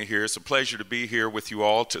inviting me here. It's a pleasure to be here with you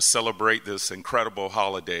all to celebrate this incredible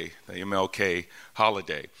holiday, the MLK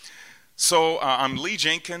holiday. So I'm Lee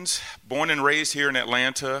Jenkins, born and raised here in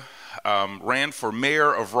Atlanta, ran for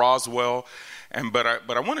mayor of Roswell, but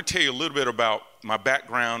I want to tell you a little bit about my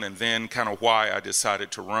background and then kind of why I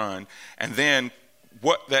decided to run, and then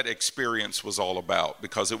what that experience was all about,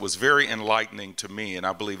 because it was very enlightening to me, and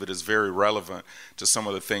I believe it is very relevant to some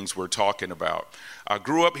of the things we're talking about. I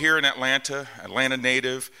grew up here in Atlanta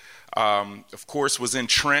native, of course was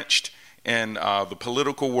entrenched in the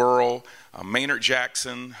political world. Maynard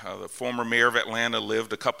Jackson, the former mayor of Atlanta,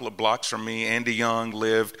 lived a couple of blocks from me. Andy Young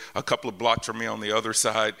lived a couple of blocks from me on the other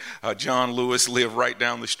side. John Lewis lived right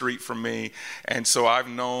down the street from me. And so I've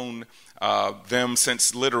known them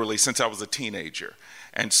since I was a teenager.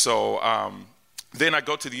 And so then I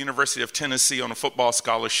go to the University of Tennessee on a football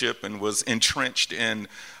scholarship and was entrenched in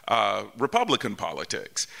Republican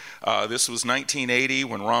politics. This was 1980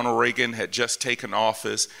 when Ronald Reagan had just taken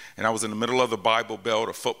office, and I was in the middle of the Bible Belt,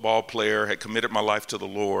 a football player, had committed my life to the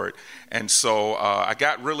Lord. And so I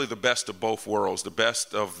got really the best of both worlds, the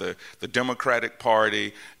best of the Democratic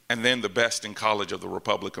Party and then the best in college of the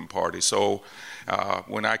Republican Party. So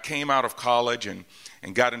when I came out of college and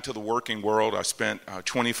got into the working world, I spent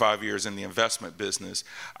 25 years in the investment business.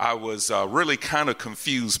 I was really kind of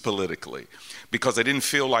confused politically because I didn't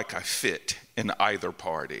feel like I fit in either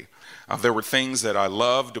party. There were things that I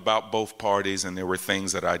loved about both parties, and there were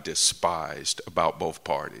things that I despised about both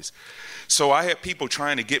parties. So I had people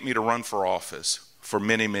trying to get me to run for office for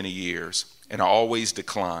many, many years, and I always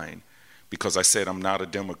declined because I said I'm not a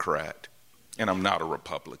Democrat and I'm not a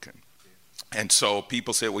Republican. And so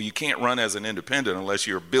people said, well, you can't run as an independent unless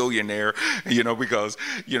you're a billionaire, because,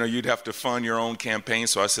 you'd have to fund your own campaign.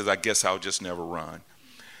 So I said, I guess I'll just never run.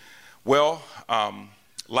 Well,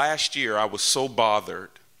 last year I was so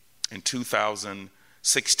bothered in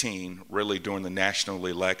 2016, really during the national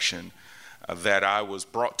election, that I was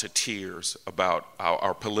brought to tears about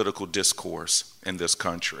our political discourse in this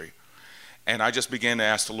country. And I just began to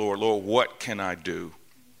ask the Lord, what can I do?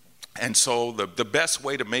 And so the best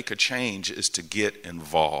way to make a change is to get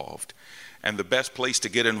involved. And the best place to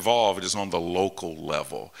get involved is on the local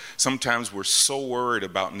level. Sometimes we're so worried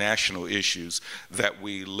about national issues that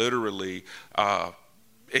we literally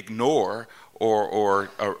ignore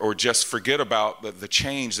or just forget about the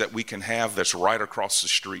change that we can have that's right across the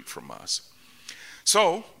street from us.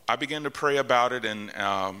 So I began to pray about it, and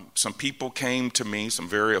some people came to me, some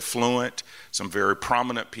very affluent, some very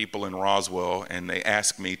prominent people in Roswell, and they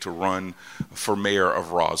asked me to run for mayor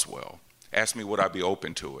of Roswell. Asked me would I be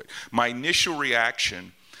open to it. My initial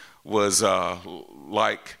reaction was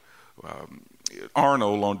like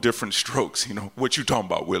Arnold on Different Strokes. What you talking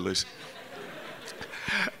about, Willis?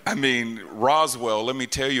 I mean, Roswell, let me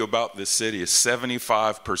tell you about this city, is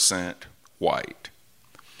 75% white.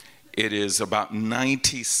 It is about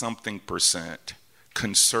 90-something%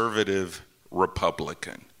 conservative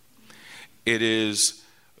Republican. It is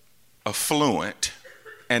affluent,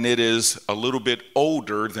 and it is a little bit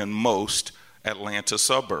older than most Atlanta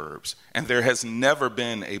suburbs. And there has never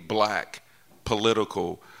been a black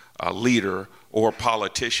political leader or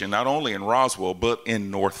politician, not only in Roswell, but in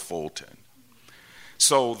North Fulton.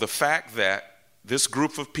 So the fact that this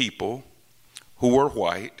group of people who were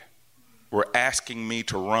white were asking me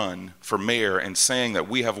to run for mayor and saying that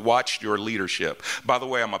we have watched your leadership. By the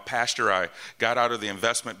way, I'm a pastor. I got out of the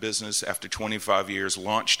investment business after 25 years,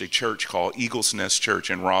 launched a church called Eagle's Nest Church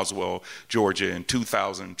in Roswell, Georgia in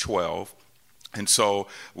 2012. And so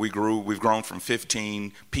we've grown from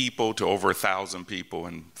 15 people to over 1,000 people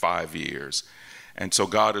in 5 years. And so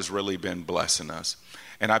God has really been blessing us.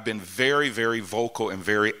 And I've been very, very vocal and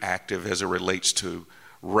very active as it relates to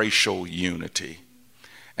racial unity.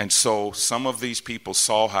 And so some of these people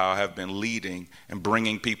saw how I have been leading and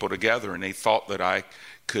bringing people together, and they thought that I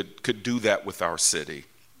could do that with our city.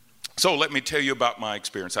 So let me tell you about my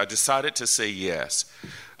experience. I decided to say yes.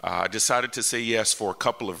 I decided to say yes for a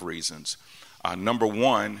couple of reasons. Number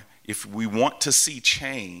one, if we want to see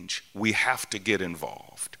change, we have to get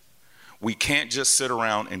involved. We can't just sit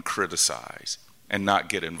around and criticize and not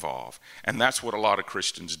get involved. And that's what a lot of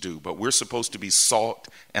Christians do. But we're supposed to be salt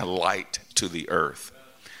and light to the earth.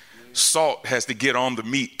 Salt has to get on the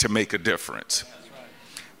meat to make a difference.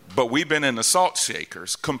 But we've been in the salt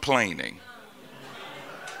shakers complaining.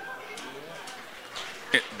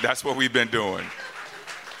 That's what we've been doing.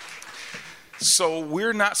 So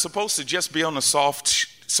we're not supposed to just be on the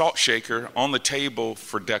salt shaker on the table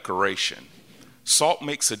for decoration. Salt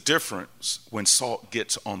makes a difference when salt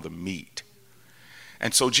gets on the meat.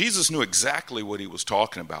 And so Jesus knew exactly what he was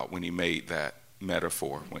talking about when he made that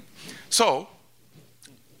metaphor. So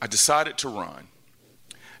I decided to run.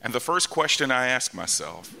 And the first question I asked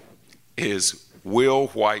myself is, will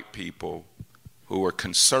white people who are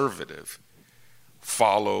conservative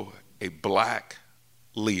follow a black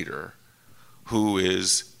leader who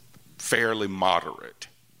is fairly moderate?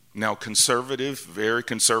 Now, conservative, very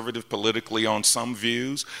conservative politically on some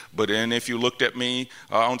views, but then if you looked at me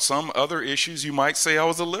on some other issues, you might say I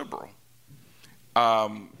was a liberal.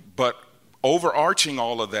 But overarching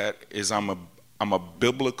all of that is I'm a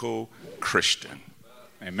biblical Christian.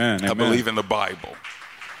 Amen. I believe in the Bible.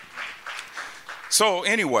 So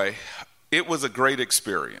anyway, it was a great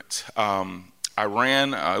experience. I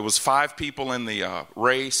ran, it was 5 people in the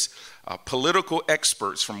race. Political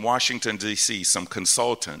experts from Washington, D.C., some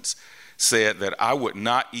consultants, said that I would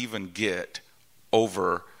not even get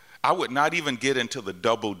into the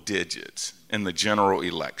double digits in the general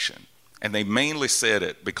election. And they mainly said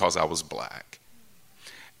it because I was black.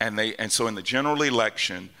 And so in the general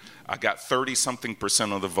election, I got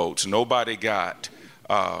 30-something% of the votes. Nobody got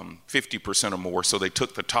 50% or more, so they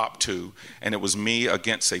took the top 2, and it was me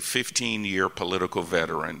against a 15-year political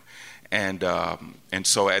veteran. And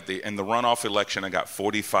so in the runoff election, I got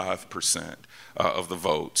 45% of the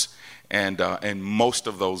votes, and most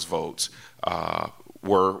of those votes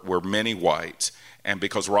were many whites. And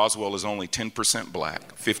because Roswell is only 10%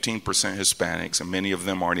 black, 15% Hispanics, and many of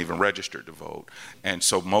them aren't even registered to vote. And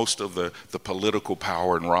so most of the political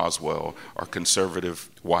power in Roswell are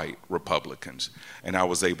conservative white Republicans. And I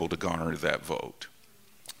was able to garner that vote.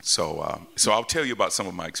 So I'll tell you about some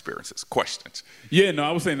of my experiences. Questions? Yeah, no,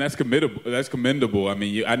 I was saying that's commendable. That's commendable. I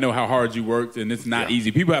mean, I know how hard you worked, and it's not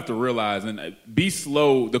easy. People have to realize and be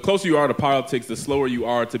slow. The closer you are to politics, the slower you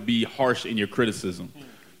are to be harsh in your criticism.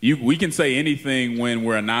 We can say anything when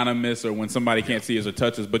we're anonymous or when somebody can't see us or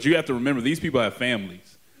touch us, but you have to remember these people have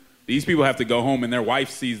families. These people have to go home and their wife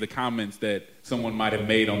sees the comments that someone might have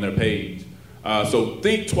made on their page. So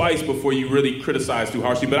think twice before you really criticize too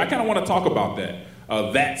harshly. But I kind of want to talk about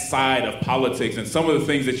that side of politics and some of the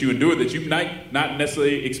things that you endured that you might not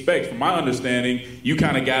necessarily expect. From my understanding, you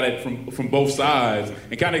kind of got it from both sides,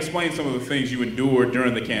 and kind of explain some of the things you endured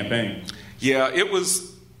during the campaign. Yeah, it was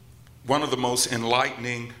one of the most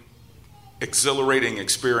enlightening, exhilarating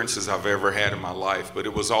experiences I've ever had in my life, but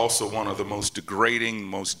it was also one of the most degrading,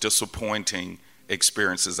 most disappointing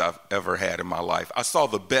experiences I've ever had in my life. I saw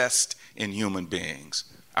the best in human beings.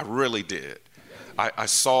 I really did. I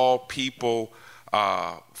saw people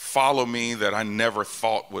follow me that I never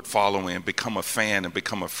thought would follow me and become a fan and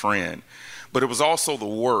become a friend. But it was also the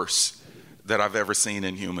worst that I've ever seen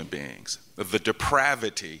in human beings. The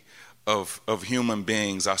depravity of human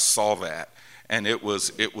beings, I saw that, and it was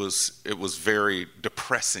very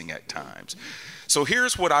depressing at times. So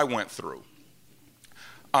here's what I went through.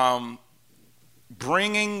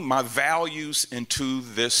 Bringing my values into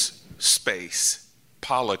this space,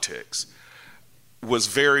 politics, was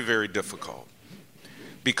very, very difficult,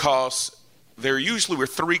 because there usually were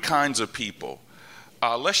 3 kinds of people.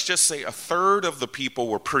 Let's just say a third of the people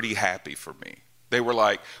were pretty happy for me. They were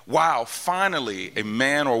like, wow, finally a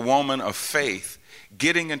man or woman of faith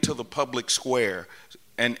getting into the public square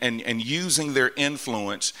and using their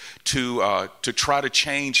influence to try to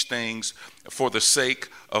change things for the sake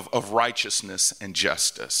of righteousness and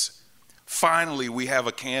justice. Finally, we have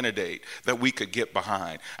a candidate that we could get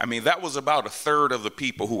behind. I mean, that was about a third of the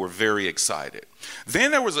people who were very excited.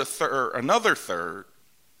 Then there was another third,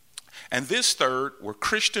 and this third were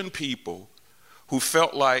Christian people who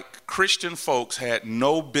felt like Christian folks had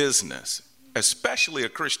no business, especially a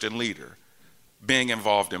Christian leader, being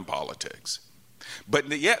involved in politics. But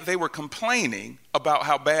yet they were complaining about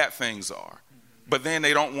how bad things are. But then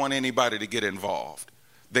they don't want anybody to get involved.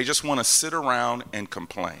 They just want to sit around and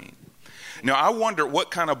complain. Now, I wonder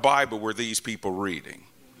what kind of Bible were these people reading?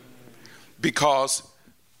 Because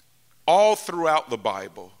all throughout the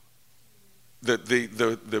Bible,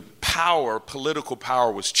 the power, political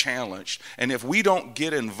power was challenged. And if we don't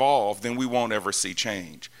get involved, then we won't ever see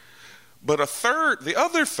change. But the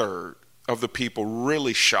other third of the people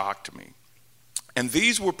really shocked me. And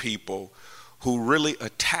these were people who really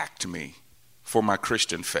attacked me for my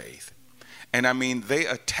Christian faith. And I mean, they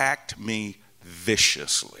attacked me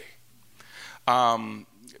viciously.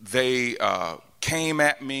 They came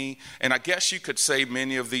at me, and I guess you could say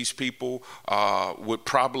many of these people would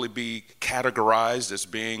probably be categorized as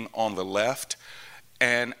being on the left.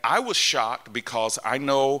 And I was shocked because I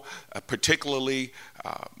know particularly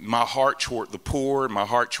my heart toward the poor, my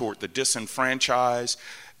heart toward the disenfranchised.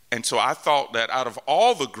 And so I thought that out of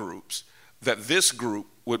all the groups, that this group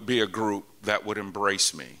would be a group that would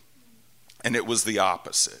embrace me. And it was the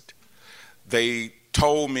opposite. They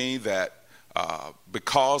told me that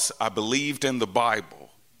because I believed in the Bible,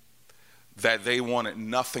 that they wanted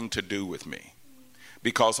nothing to do with me,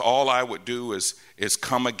 because all I would do is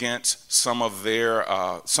come against some of their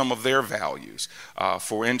values.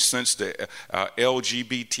 For instance, the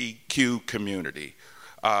LGBTQ community,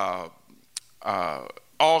 all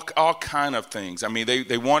kind of things. I mean,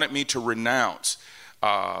 they wanted me to renounce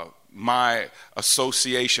my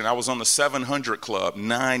association. I was on the 700 Club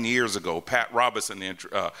 9 years ago. Pat Robertson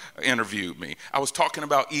interviewed me. I was talking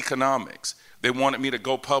about economics. They wanted me to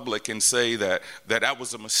go public and say that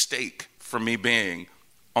was a mistake for me being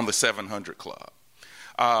on the 700 Club.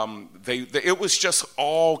 It was just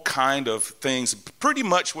all kind of things. Pretty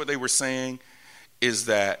much what they were saying is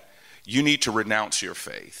that you need to renounce your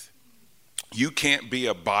faith. You can't be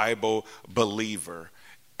a Bible believer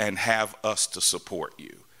and have us to support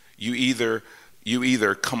you. You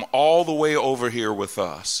either come all the way over here with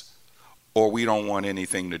us, or we don't want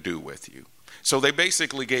anything to do with you. So they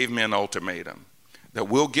basically gave me an ultimatum that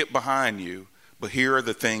we'll get behind you, but here are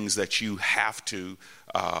the things that you have to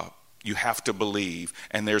believe,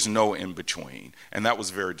 and there's no in between. And that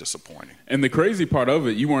was very disappointing. And the crazy part of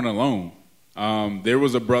it, you weren't alone. There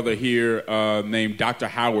was a brother here named Dr.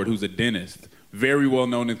 Howard, who's a dentist, very well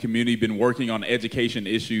known in the community, been working on education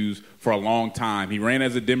issues for a long time. He ran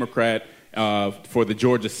as a Democrat for the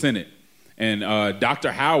Georgia Senate. And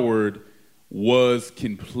Dr. Howard was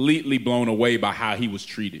completely blown away by how he was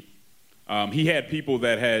treated. He had people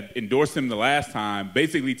that had endorsed him the last time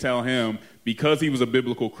basically tell him, because he was a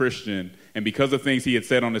biblical Christian and because of things he had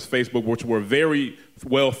said on his Facebook, which were very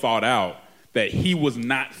well thought out, that he was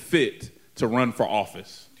not fit to run for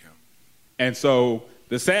office. Yeah. And so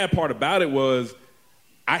the sad part about it was,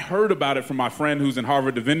 I heard about it from my friend who's in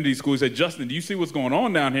Harvard Divinity School. He said, "Justin, do you see what's going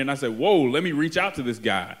on down here?" And I said, "Whoa, let me reach out to this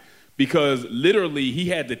guy." Because literally he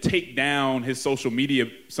had to take down his social media,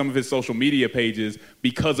 some of his social media pages,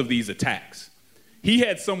 because of these attacks. He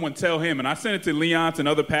had someone tell him, and I sent it to Leonce and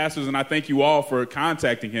other pastors, and I thank you all for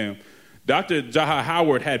contacting him. Dr. Jaha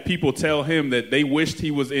Howard had people tell him that they wished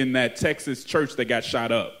he was in that Texas church that got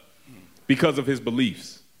shot up because of his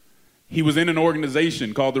beliefs. He was in an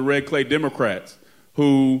organization called the Red Clay Democrats,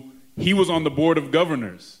 who he was on the board of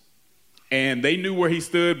governors. And they knew where he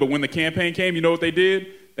stood, but when the campaign came, you know what they did?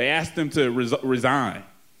 They asked him to resign.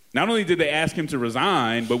 Not only did they ask him to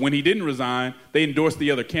resign, but when he didn't resign, they endorsed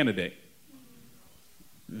the other candidate.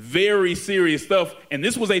 Very serious stuff. And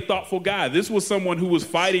this was a thoughtful guy. This was someone who was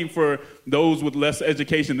fighting for those with less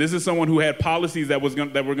education. This is someone who had policies that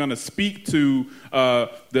were going to speak to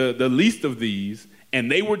the least of these. And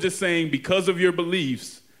they were just saying, because of your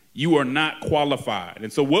beliefs, you are not qualified.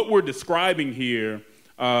 And so what we're describing here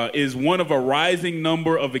is one of a rising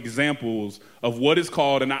number of examples of what is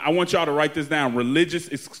called, and I want y'all to write this down, religious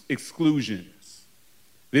exclusion.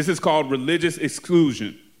 This is called religious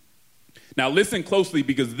exclusion. Now listen closely,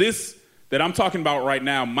 because this that I'm talking about right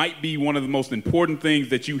now might be one of the most important things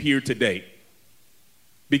that you hear today.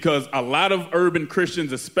 Because a lot of urban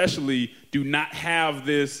Christians especially do not have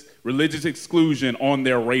this religious exclusion on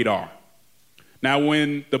their radar. Now,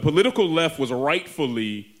 when the political left was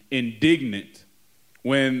rightfully indignant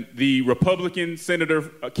when the Republican Senate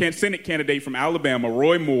candidate from Alabama,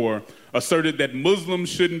 Roy Moore, asserted that Muslims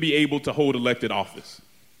shouldn't be able to hold elected office.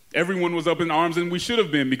 Everyone was up in arms, and we should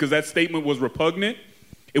have been, because that statement was repugnant,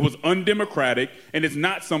 it was undemocratic, and it's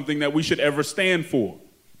not something that we should ever stand for.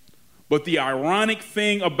 But the ironic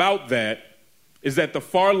thing about that is that the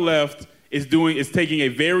far left is taking a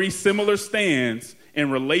very similar stance in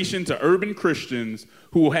relation to urban Christians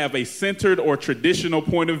who have a centered or traditional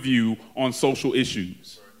point of view on social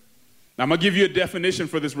issues. Now, I'm going to give you a definition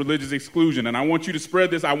for this religious exclusion, and I want you to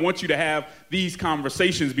spread this. I want you to have these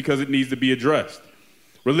conversations because it needs to be addressed.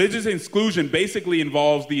 Religious exclusion basically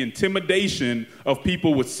involves the intimidation of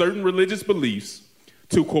people with certain religious beliefs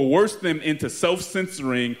to coerce them into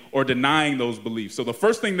self-censoring or denying those beliefs. So the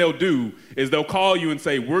first thing they'll do is they'll call you and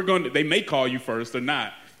say, they may call you first or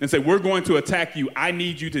not, and say, we're going to attack you. I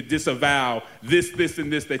need you to disavow this,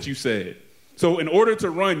 and this that you said. So in order to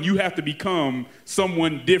run, you have to become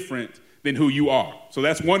someone different than who you are. So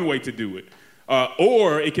that's one way to do it.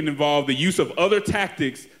 Or it can involve the use of other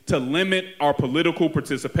tactics to limit our political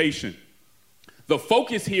participation. The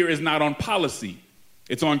focus here is not on policy.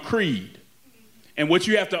 It's on creed. And what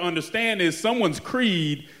you have to understand is someone's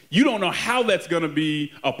creed, you don't know how that's going to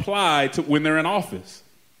be applied to when they're in office.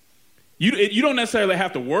 You don't necessarily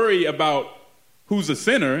have to worry about who's a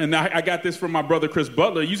sinner. And I got this from my brother, Chris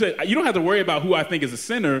Butler. You said, you don't have to worry about who I think is a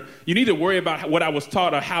sinner. You need to worry about what I was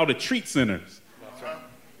taught or how to treat sinners. That's right.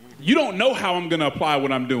 You don't know how I'm going to apply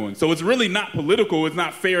what I'm doing. So it's really not political. It's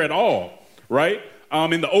not fair at all, right?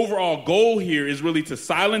 And the overall goal here is really to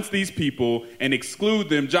silence these people and exclude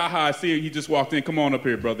them. Jaha, I see he just walked in. Come on up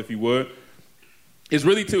here, brother, if you would. Is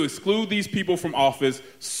really to exclude these people from office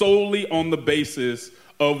solely on the basis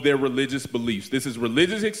of their religious beliefs. This is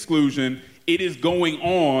religious exclusion. It is going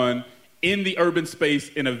on in the urban space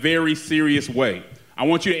in a very serious way. I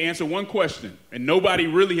want you to answer one question, and nobody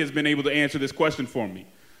really has been able to answer this question for me.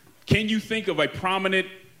 Can you think of a prominent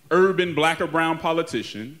urban black or brown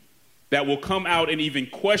politician that will come out and even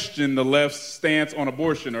question the left's stance on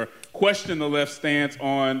abortion or question the left's stance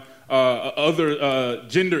on other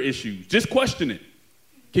gender issues? Just question it.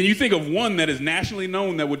 Can you think of one that is nationally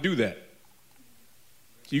known that would do that?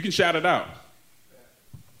 You can shout it out.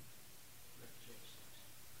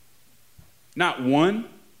 Not one.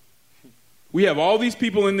 We have all these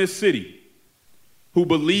people in this city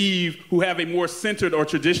who have a more centered or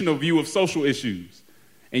traditional view of social issues.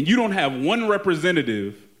 And you don't have one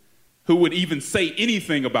representative who would even say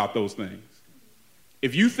anything about those things.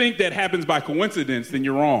 If you think that happens by coincidence, then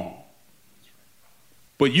you're wrong.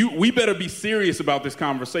 But we better be serious about this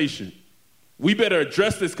conversation. We better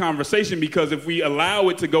address this conversation, because if we allow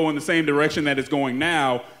it to go in the same direction that it's going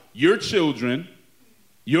now, your children,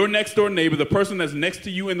 your next door neighbor, the person that's next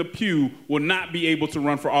to you in the pew, will not be able to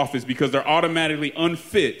run for office because they're automatically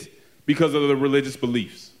unfit because of the religious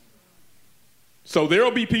beliefs. So there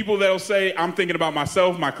will be people that will say, I'm thinking about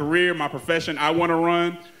myself, my career, my profession, I want to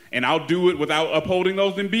run, and I'll do it without upholding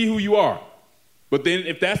those. Then be who you are. But then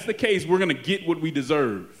if that's the case, we're going to get what we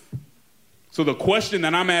deserve. So the question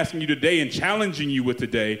that I'm asking you today and challenging you with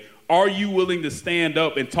today, are you willing to stand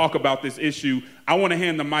up and talk about this issue? I want to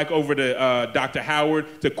hand the mic over to Dr.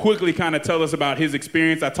 Howard to quickly kind of tell us about his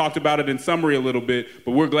experience. I talked about it in summary a little bit,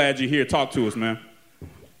 but we're glad you're here. Talk to us, man.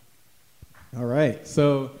 All right.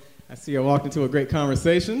 So I see I walked into a great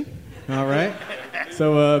conversation. All right.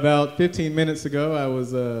 So about 15 minutes ago, I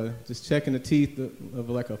was just checking the teeth of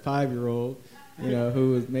like a 5-year-old,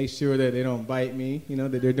 who made sure that they don't bite me,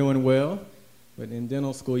 that they're doing well. But in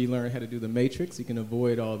dental school, you learn how to do the matrix. You can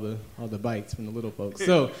avoid all the bites from the little folks.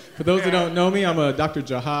 So for those that don't know me, I'm Dr.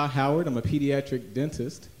 Jaha Howard. I'm a pediatric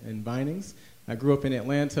dentist in Vinings. I grew up in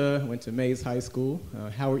Atlanta, went to Mays High School,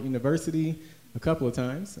 Howard University a couple of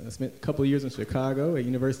times. I spent a couple of years in Chicago, at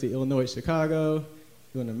University of Illinois at Chicago,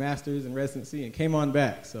 doing a master's in residency, and came on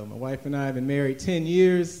back. So my wife and I have been married 10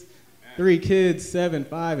 years, 3 kids, 7,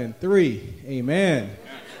 5, and 3. Amen.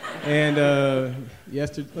 And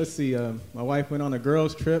yesterday, my wife went on a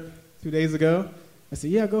girls' trip 2 days ago. I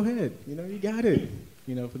said, yeah, go ahead. You got it.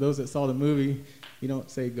 For those that saw the movie, you don't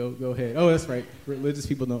say go ahead. Oh, that's right. Religious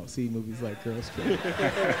people don't see movies like Girls' Trip.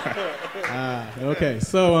 Okay.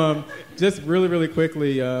 So just really, really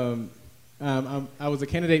quickly, I was a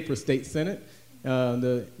candidate for state senate.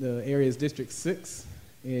 The area is District 6.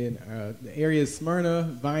 In the area is Smyrna,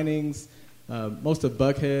 Vinings, most of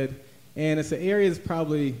Buckhead. And it's an area that's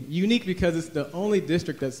probably unique because it's the only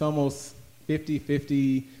district that's almost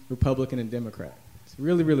 50-50 Republican and Democrat. It's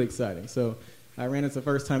really, really exciting. So I ran as a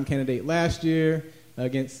first-time candidate last year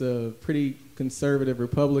against a pretty conservative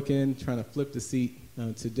Republican trying to flip the seat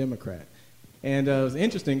to Democrat. And it was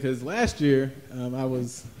interesting because last year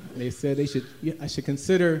they said I should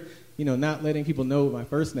consider not letting people know what my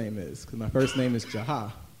first name is, because my first name is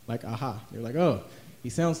Jaha, like aha. They're like, oh, he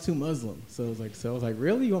sounds too Muslim. So I was like,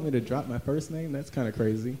 really? You want me to drop my first name? That's kind of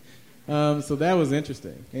crazy. So that was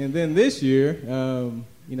interesting. And then this year,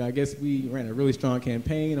 I guess we ran a really strong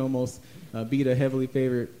campaign, almost beat a heavily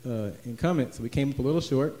favored incumbent. So we came up a little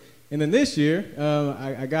short. And then this year,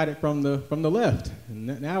 I got it from the left.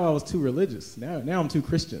 And now I was too religious. Now I'm too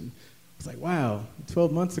Christian. It's like, wow,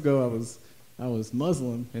 12 months ago I was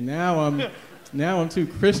Muslim, and now I'm too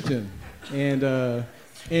Christian. And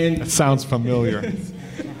that sounds familiar.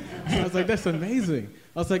 I was like, that's amazing.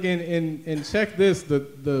 I was like, and check this,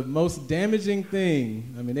 the most damaging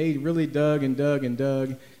thing. I mean, they really dug and dug and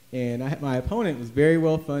dug, and my opponent was very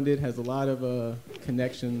well funded, has a lot of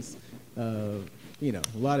connections, a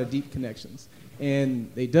lot of deep connections.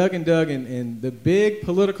 And they dug and dug, and the big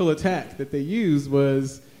political attack that they used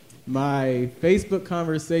was my Facebook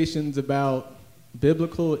conversations about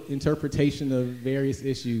biblical interpretation of various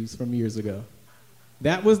issues from years ago.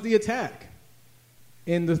 That was the attack.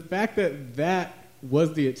 And the fact that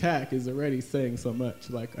was the attack is already saying so much.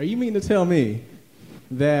 Like, are you mean to tell me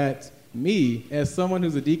that me, as someone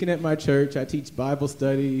who's a deacon at my church, I teach Bible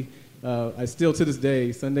study, I still to this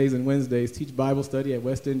day, Sundays and Wednesdays, teach Bible study at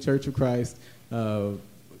West End Church of Christ,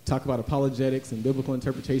 talk about apologetics and biblical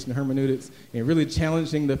interpretation and hermeneutics, and really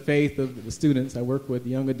challenging the faith of the students. I work with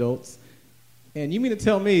young adults. And you mean to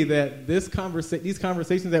tell me that these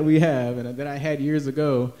conversations that we have and that I had years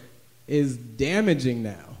ago is damaging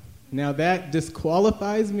now? Now that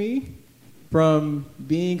disqualifies me from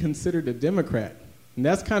being considered a Democrat. And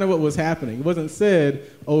that's kind of what was happening. It wasn't said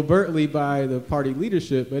overtly by the party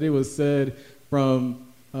leadership, but it was said from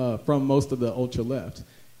most of the ultra-left.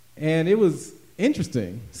 And it was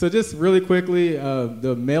interesting. So just really quickly,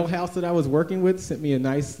 the mail house that I was working with sent me a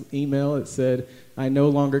nice email. It said, "I no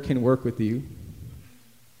longer can work with you."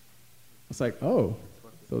 I was like, oh,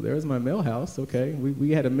 so there's my mail house. Okay.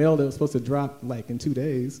 We had a mail that was supposed to drop like in 2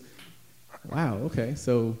 days. Wow, okay,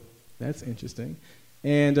 so that's interesting.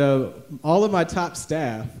 And all of my top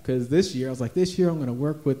staff, because this year, I was like, this year I'm going to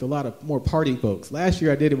work with a lot of more party folks. Last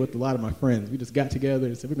year I did it with a lot of my friends. We just got together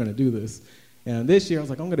and said, we're going to do this. And this year I was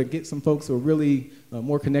like, I'm going to get some folks who are really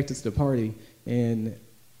more connected to the party. And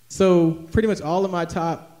so pretty much all of my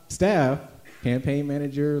top staff, campaign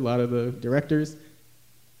manager, a lot of the directors,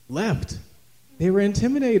 left. They were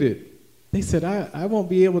intimidated. They said, I won't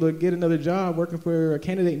be able to get another job working for a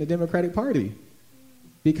candidate in the Democratic Party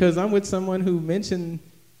because I'm with someone who mentioned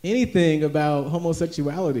anything about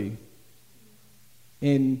homosexuality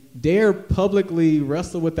and dare publicly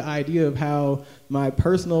wrestle with the idea of how my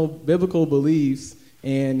personal biblical beliefs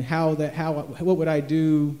and what would I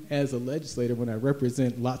do as a legislator when I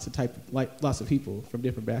represent lots of people from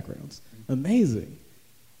different backgrounds. Amazing.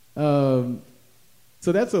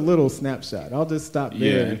 So that's a little snapshot. I'll just stop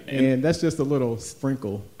there, and that's just a little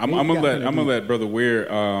sprinkle. I'm gonna let Brother Weir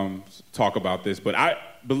talk about this, but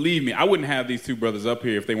believe me, I wouldn't have these two brothers up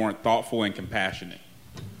here if they weren't thoughtful and compassionate.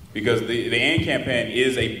 Because the AND campaign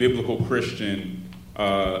is a biblical Christian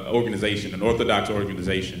organization, an Orthodox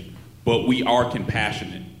organization, but we are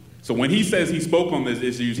compassionate. So when he says he spoke on these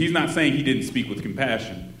issues, he's not saying he didn't speak with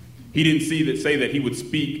compassion. He didn't say that he would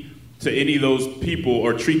speak to any of those people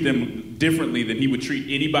or treat them differently than he would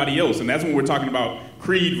treat anybody else. And that's when we're talking about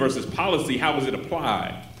creed versus policy. How is it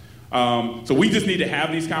applied? So we just need to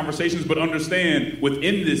have these conversations, but understand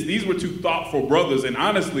within this, these were two thoughtful brothers. And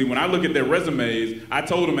honestly, when I look at their resumes, I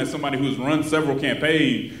told them as somebody who's run several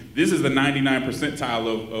campaigns, this is the 99th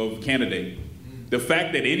percentile of candidate. The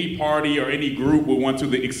fact that any party or any group would want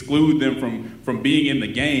to exclude them from being in the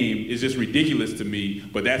game is just ridiculous to me,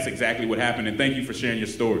 but that's exactly what happened. And thank you for sharing your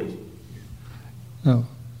stories. Oh,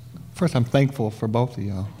 first, I'm thankful for both of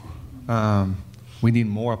y'all. We need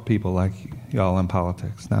more people like y'all in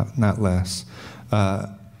politics, not less. I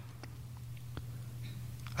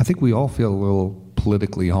think we all feel a little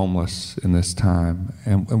politically homeless in this time.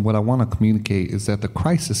 And what I want to communicate is that the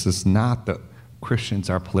crisis is not that Christians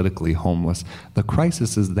are politically homeless. The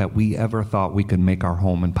crisis is that we ever thought we could make our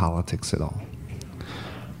home in politics at all.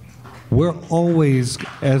 We're always,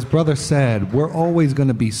 as Brother said, we're always going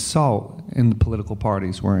to be salt in the political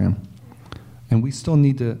parties we're in. And we still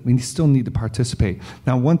need to participate.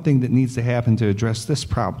 Now, one thing that needs to happen to address this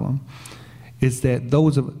problem is that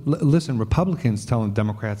Republicans telling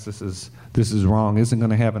Democrats this is wrong isn't going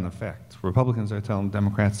to have an effect. Republicans are telling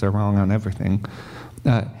Democrats they're wrong on everything.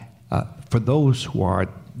 For those who are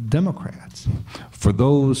Democrats, for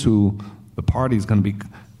those who the party's going to be,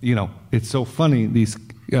 it's so funny,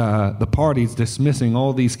 the party's dismissing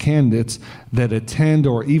all these candidates that attend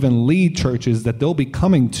or even lead churches that they'll be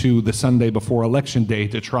coming to the Sunday before Election Day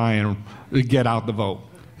to try and get out the vote.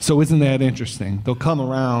 So isn't that interesting? They'll come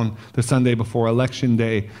around the Sunday before Election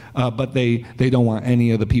Day, but they don't want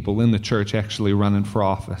any of the people in the church actually running for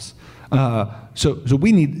office. So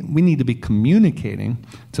we need to be communicating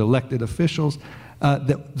to elected officials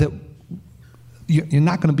that you're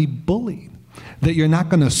not going to be bullied. That you're not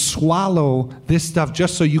going to swallow this stuff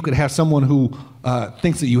just so you could have someone who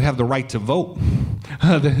thinks that you have the right to vote,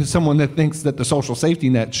 someone that thinks that the social safety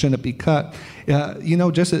net shouldn't be cut.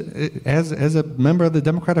 Just as a member of the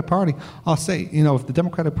Democratic Party, I'll say, if the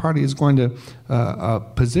Democratic Party is going to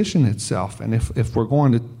position itself, and if we're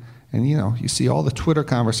going to, and you see all the Twitter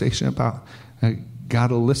conversation about got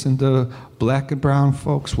to listen to black and brown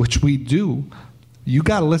folks, which we do. You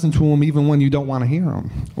got to listen to them even when you don't want to hear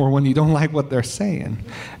them or when you don't like what they're saying.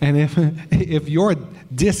 And if you're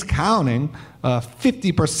discounting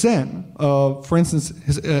 50% of, for instance,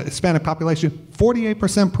 Hispanic population,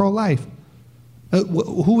 48% pro-life,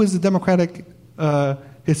 who is the Democratic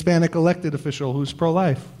Hispanic elected official who's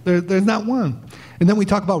pro-life? There's not one. And then we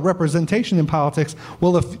talk about representation in politics.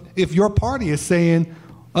 Well, if your party is saying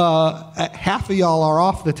half of y'all are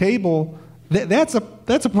off the table, that's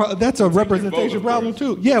a representation problem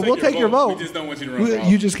too. Yeah, we'll take your vote. We just don't want you to run for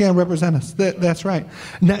office. You just can't represent us. That's right.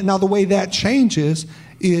 Now, the way that changes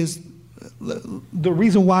is the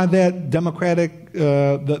reason why that Democratic,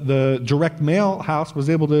 the direct mail house was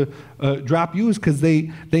able to drop you is because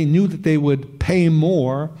they knew that they would pay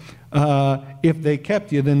more if they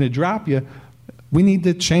kept you than to drop you. We need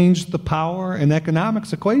to change the power and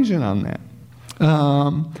economics equation on that.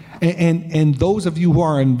 And those of you who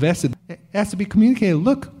are invested, it has to be communicated.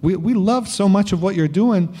 Look, we love so much of what you're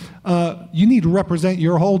doing. You need to represent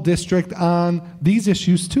your whole district on these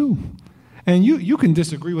issues too. And you can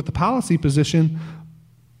disagree with the policy position,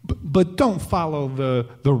 but don't follow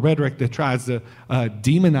the rhetoric that tries to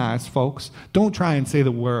demonize folks. Don't try and say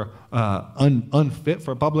that we're unfit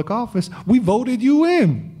for public office. We voted you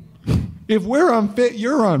in. If we're unfit,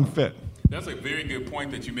 you're unfit. That's a very good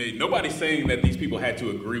point that you made. Nobody's saying that these people had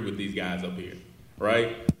to agree with these guys up here,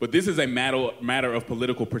 right? But this is a matter of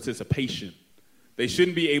political participation. They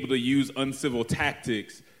shouldn't be able to use uncivil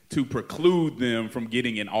tactics to preclude them from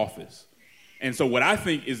getting in office. And so what I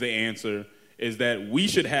think is the answer is that we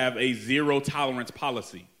should have a zero tolerance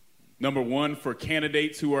policy. Number one, for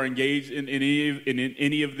candidates who are engaged in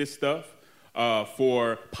any of this stuff,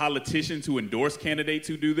 for politicians who endorse candidates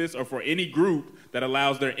who do this, or for any group that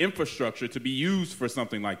allows their infrastructure to be used for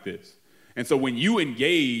something like this. And so when you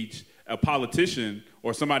engage a politician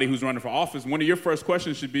or somebody who's running for office, one of your first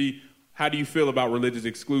questions should be, how do you feel about religious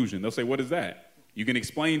exclusion? They'll say, what is that? You can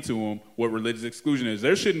explain to them what religious exclusion is.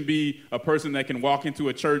 There shouldn't be a person that can walk into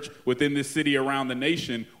a church within this city around the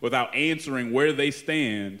nation without answering where they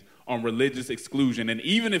stand on religious exclusion. And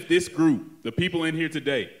even if this group, the people in here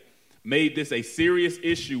today, made this a serious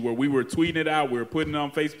issue where we were tweeting it out, we were putting it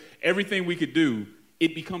on Facebook, everything we could do,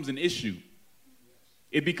 it becomes an issue.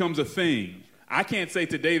 It becomes a thing. I can't say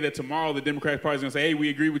today that tomorrow the Democratic Party is going to say, hey, we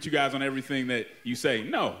agree with you guys on everything that you say.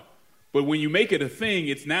 No. But when you make it a thing,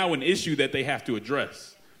 it's now an issue that they have to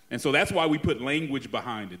address. And so that's why we put language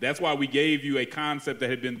behind it. That's why we gave you a concept that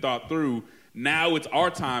had been thought through. Now it's our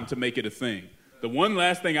time to make it a thing. The one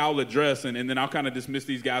last thing I'll address, and then I'll kind of dismiss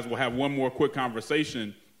these guys, we'll have one more quick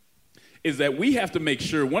conversation, is that we have to make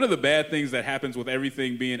sure, one of the bad things that happens with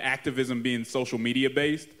everything being activism, being social media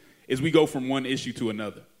based, is we go from one issue to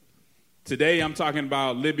another. Today I'm talking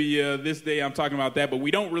about Libya, this day I'm talking about that, but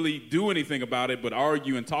we don't really do anything about it but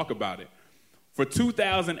argue and talk about it. For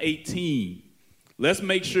 2018, let's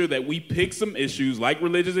make sure that we pick some issues like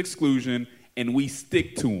religious exclusion and we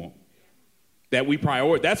stick to them. That we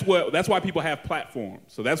prioritize. That's why people have platforms.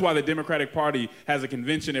 So that's why the Democratic Party has a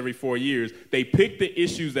convention every 4 years. They pick the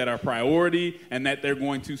issues that are priority and that they're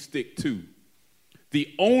going to stick to.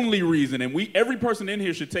 The only reason, and every person in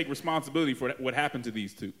here should take responsibility for what happened to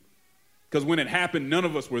these two. Because when it happened, none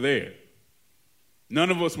of us were there. None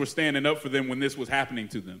of us were standing up for them when this was happening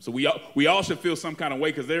to them. So we all should feel some kind of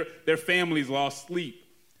way because their families lost sleep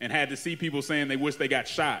and had to see people saying they wish they got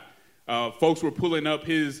shot. Folks were pulling up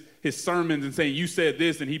his sermons and saying, you said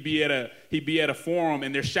this, and he'd be at a forum,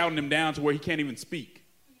 and they're shouting him down to where he can't even speak.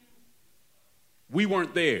 We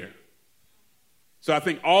weren't there. So I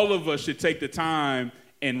think all of us should take the time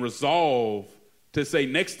and resolve to say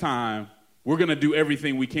next time we're going to do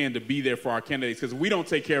everything we can to be there for our candidates, because if we don't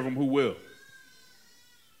take care of them, who will?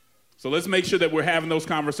 So let's make sure that we're having those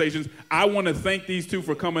conversations. I want to thank these two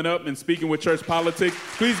for coming up and speaking with Church Politics.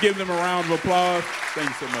 Please give them a round of applause. Thank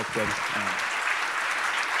you so much, brother.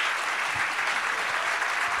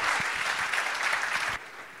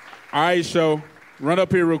 All right, Show. Run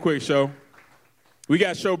up here real quick, Show. We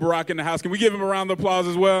got Show Barack in the house. Can we give him a round of applause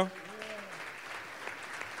as well?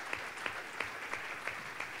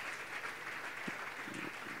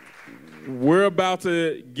 We're about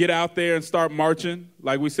to get out there and start marching.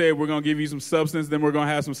 Like we said, we're going to give you some substance, then we're going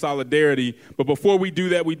to have some solidarity. But before we do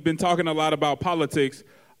that, we've been talking a lot about politics.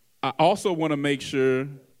 I also want to make sure,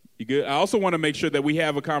 you good? I also want to make sure that we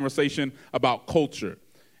have a conversation about culture.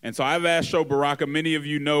 And so I've asked Sho Baraka, many of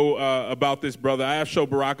you know about this brother. I asked Sho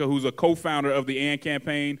Baraka, who's a co-founder of the AND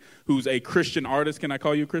campaign, who's a Christian artist. Can I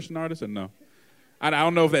call you a Christian artist or no? I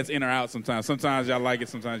don't know if that's in or out sometimes. Sometimes y'all like it,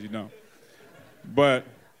 sometimes you don't. But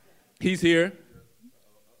he's here.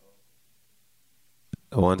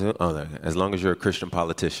 As long as you're a Christian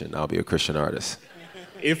politician, I'll be a Christian artist.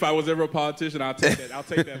 If I was ever a politician, I'll take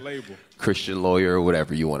that label. Christian lawyer or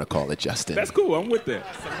whatever you want to call it, Justin. That's cool. I'm with that.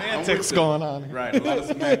 Semantics going on here. Right, a lot of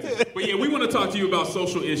semantics. But yeah, we want to talk to you about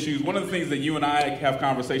social issues. One of the things that you and I have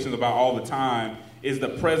conversations about all the time is the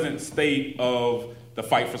present state of the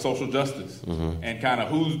fight for social justice, and kind of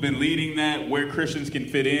who's been leading that, where Christians can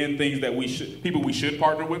fit in, things that people we should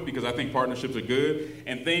partner with, because I think partnerships are good,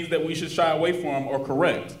 and things that we should shy away from or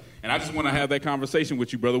correct. And I just want to have that conversation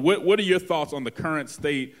with you, brother. What are your thoughts on the current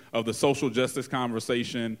state of the social justice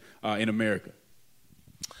conversation in America?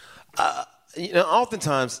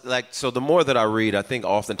 Oftentimes, the more that I read, I think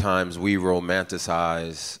oftentimes we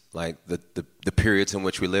romanticize, the periods in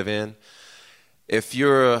which we live in. If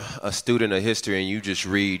you're a student of history and you just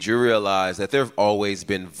read, you realize that there have always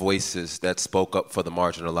been voices that spoke up for the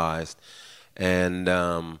marginalized. And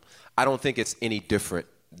I don't think it's any different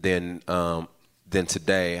than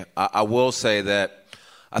today. I will say that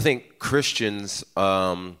I think Christians,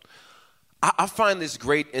 I find this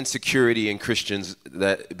great insecurity in Christians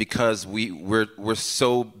that because we're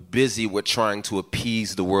so busy with trying to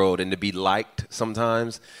appease the world and to be liked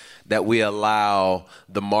sometimes, that we allow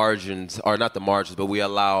the margins, or not the margins, but we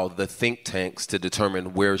allow the think tanks to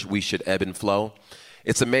determine where we should ebb and flow.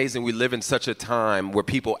 It's amazing. We live in such a time where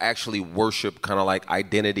people actually worship kind of like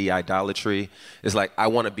identity idolatry. It's like, I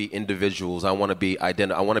want to be individuals. I want to be I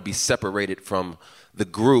want to be separated from the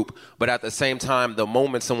group. But at the same time, the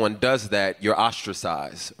moment someone does that, you're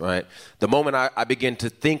ostracized, right? The moment I begin to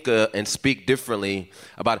think and speak differently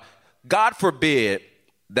about, God forbid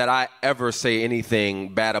that I ever say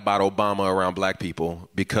anything bad about Obama around black people,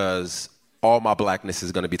 because all my blackness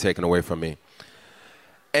is going to be taken away from me.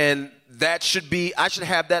 And I should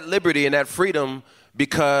have that liberty and that freedom,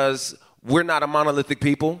 because we're not a monolithic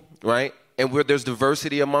people, right? And there's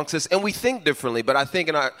diversity amongst us, and we think differently. But I think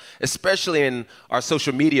especially in our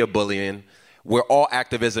social media bullying, where all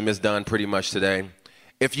activism is done pretty much today,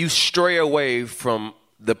 if you stray away from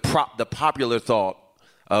the popular thought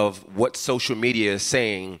of what social media is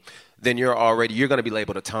saying, then you're going to be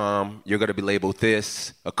labeled a Tom, you're going to be labeled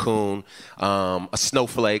this, a coon, a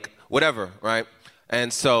snowflake, whatever, right?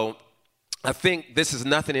 And so I think this is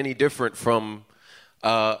nothing any different from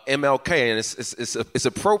MLK, and it's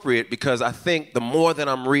appropriate because I think the more that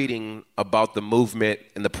I'm reading about the movement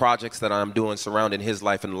and the projects that I'm doing surrounding his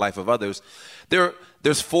life and the life of others,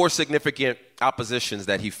 there's 4 significant oppositions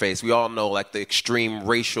that he faced. We all know, like, the extreme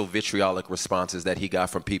racial vitriolic responses that he got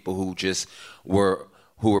from people who just were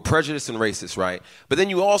prejudiced and racist, right? But then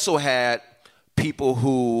you also had people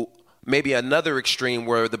who, maybe another extreme,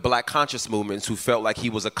 were the black conscious movements, who felt like he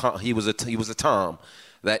was a Tom,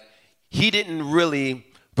 that he didn't really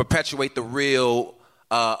perpetuate the real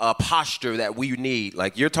posture that we need.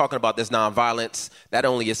 Like, you're talking about this nonviolence that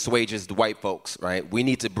only assuages the white folks, right? We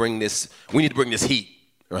need to bring this heat,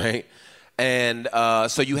 right? And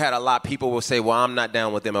so you had a lot of people will say, well, I'm not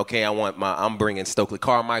down with them. Okay, I'm bringing Stokely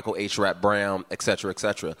Carmichael, H. Rap Brown, et cetera, et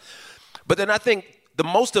cetera. But then I think the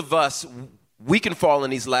most of us, we can fall in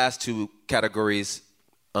these last 2 categories.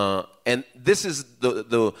 And this is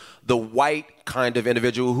the white kind of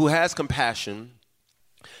individual who has compassion.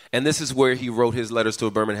 And this is where he wrote his letters to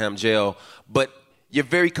a Birmingham jail. But you're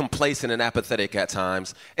very complacent and apathetic at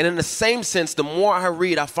times. And in the same sense, the more I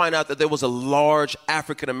read, I find out that there was a large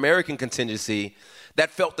African-American contingency that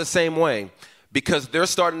felt the same way, because they're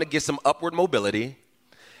starting to get some upward mobility,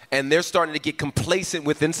 and they're starting to get complacent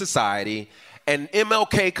within society. And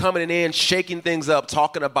MLK coming in, shaking things up,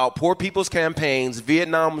 talking about poor people's campaigns,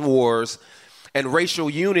 Vietnam wars, and racial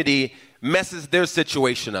unity messes their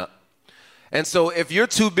situation up. And so if you're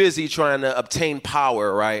too busy trying to obtain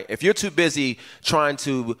power, right, if you're too busy trying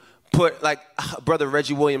to put, like Brother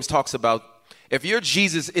Reggie Williams talks about, if your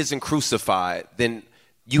Jesus isn't crucified, then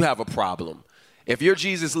you have a problem. If your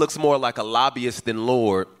Jesus looks more like a lobbyist than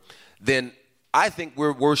Lord, then I think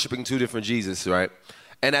we're worshiping 2 different Jesus, right?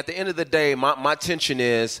 And at the end of the day, my tension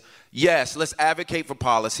is, yes, let's advocate for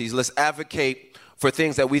policies. Let's advocate for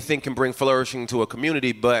things that we think can bring flourishing to a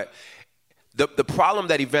community. But the problem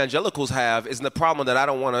that evangelicals have is, the problem that I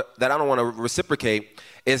don't want to reciprocate,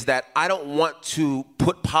 is that I don't want to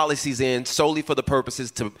put policies in solely for the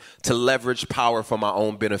purposes to leverage power for my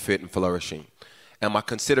own benefit and flourishing. Am I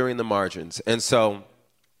considering the margins? And so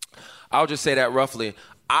I'll just say that roughly.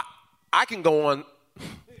 I can go on.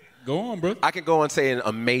 Go on, bro. I can go on saying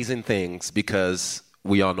amazing things because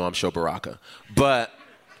we all know I'm Sho Baraka. But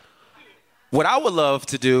what I would love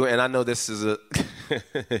to do, and I know this is a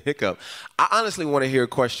hiccup, I honestly want to hear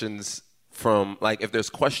questions from, like, if there's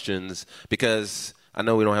questions, because I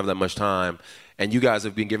know we don't have that much time, and you guys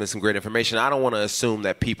have been given some great information. I don't want to assume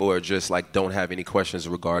that people are just, like, don't have any questions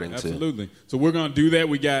regarding Absolutely. So we're going to do that.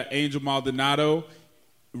 We got Angel Maldonado.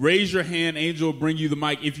 Raise your hand. Angel will bring you the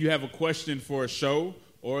mic if you have a question for a show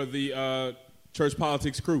or the Church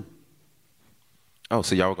Politics crew. Oh,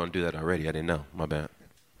 so y'all were going to do that already. I didn't know. My bad.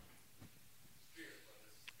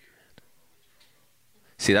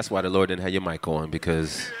 See, that's why the Lord didn't have your mic on,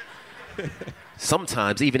 because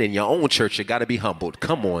sometimes, even in your own church, you got to be humbled.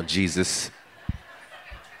 Come on, Jesus.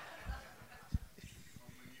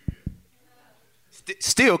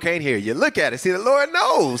 Still can't hear you. Look at it. See, the Lord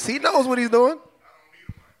knows. He knows what he's doing.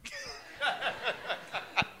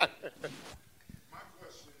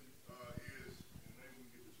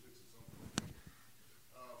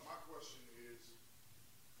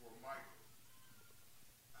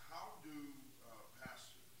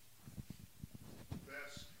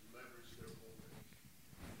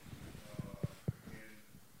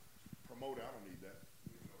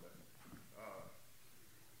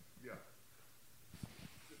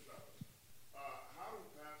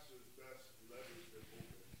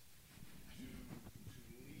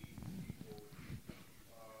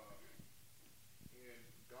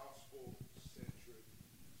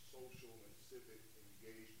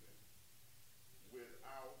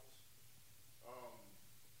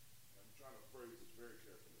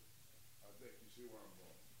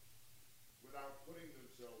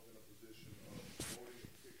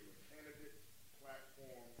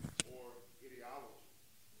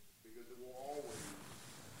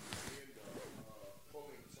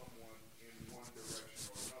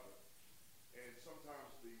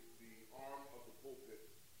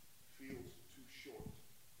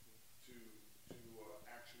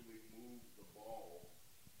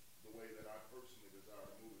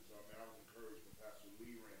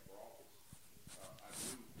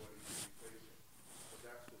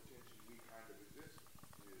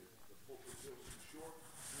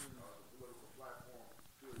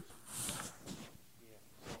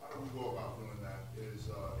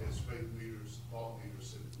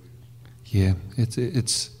 Yeah,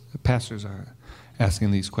 it's pastors are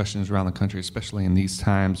asking these questions around the country, especially in these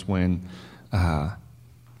times when,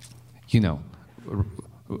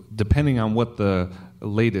 depending on what the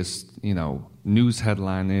latest, news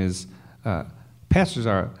headline is, pastors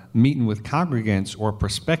are meeting with congregants or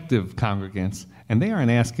prospective congregants, and they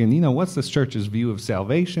aren't asking, what's this church's view of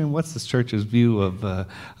salvation? What's this church's view of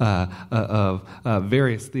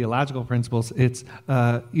various theological principles? It's,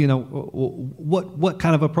 what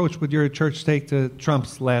kind of approach would your church take to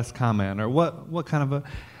Trump's last comment? Or what kind of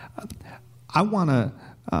I want to,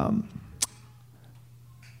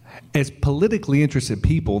 as politically interested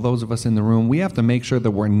people, those of us in the room, we have to make sure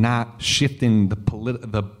that we're not shifting the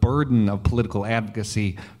burden of political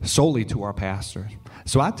advocacy solely to our pastors.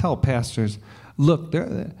 So I tell pastors, look,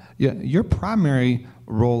 your primary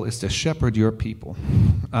role is to shepherd your people.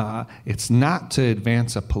 It's not to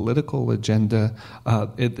advance a political agenda.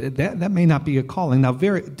 That may not be a calling. Now,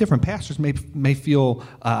 very different pastors may feel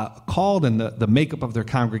called, and the makeup of their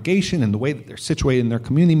congregation and the way that they're situated in their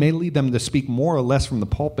community may lead them to speak more or less from the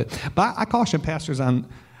pulpit. But I caution pastors on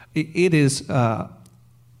it is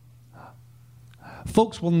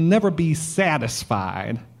folks will never be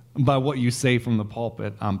satisfied by what you say from the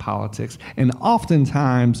pulpit on politics. And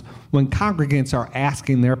oftentimes, when congregants are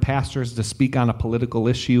asking their pastors to speak on a political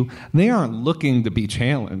issue, they aren't looking to be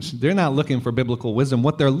challenged. They're not looking for biblical wisdom.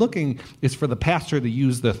 What they're looking is for the pastor to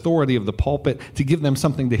use the authority of the pulpit to give them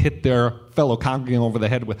something to hit their fellow congregant over the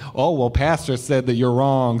head with. Oh, well, pastor said that you're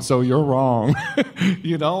wrong, so you're wrong.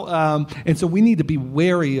 And so we need to be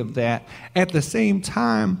wary of that. At the same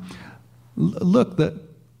time, look, the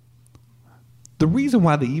reason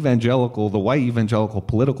why the white evangelical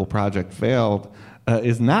political project failed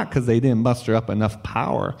is not because they didn't muster up enough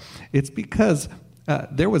power. It's because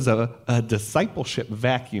there was a discipleship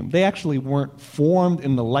vacuum. They actually weren't formed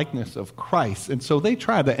in the likeness of Christ. And so they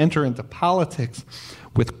tried to enter into politics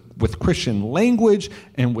with Christian language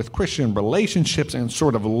and with Christian relationships and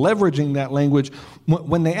sort of leveraging that language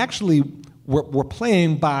when they actually were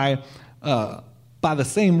playing by by the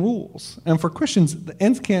same rules. And for Christians, the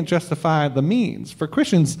ends can't justify the means. For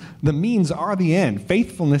Christians, the means are the end.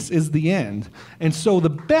 Faithfulness is the end. And so the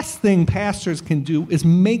best thing pastors can do is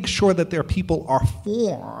make sure that their people are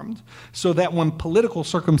formed so that when political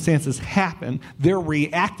circumstances happen, they're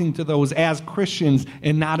reacting to those as Christians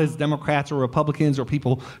and not as Democrats or Republicans or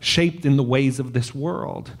people shaped in the ways of this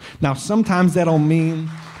world. Now, sometimes that'll mean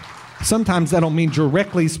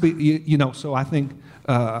directly, so I think,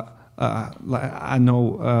 I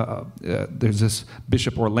know there's this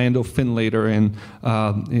Bishop Orlando Finlater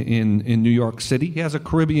in New York City. He has a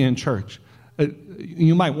Caribbean church.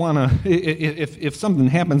 You might want to, if something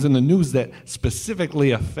happens in the news that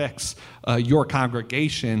specifically affects your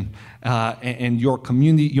congregation and your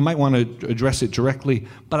community, you might want to address it directly.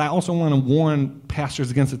 But I also want to warn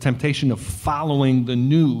pastors against the temptation of following the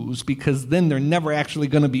news, because then they're never actually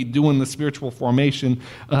going to be doing the spiritual formation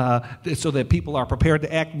so that people are prepared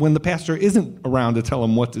to act when the pastor isn't around to tell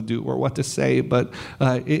them what to do or what to say. But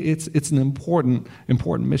it's an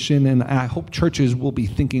important mission, and I hope churches will be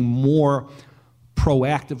thinking more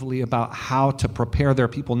proactively about how to prepare their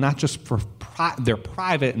people, not just for their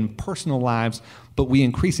private and personal lives, but we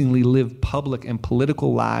increasingly live public and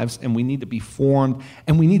political lives, and we need to be formed,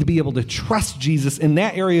 and we need to be able to trust Jesus in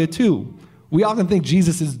that area too. We often think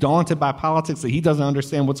Jesus is daunted by politics, that he doesn't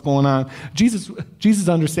understand what's going on. Jesus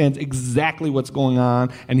understands exactly what's going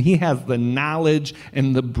on, and he has the knowledge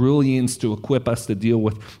and the brilliance to equip us to deal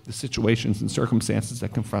with the situations and circumstances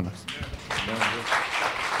that confront us.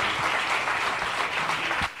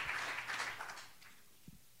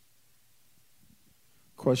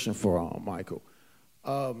 Question for Michael.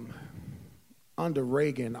 Under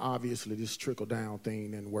Reagan, obviously, this trickle-down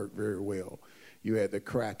thing didn't work very well. You had the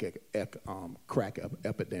crack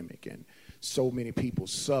epidemic, and so many people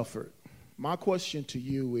suffered. My question to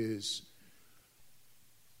you is,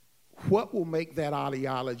 what will make that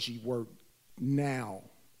ideology work now?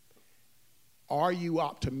 Are you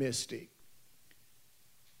optimistic?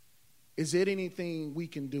 Is there anything we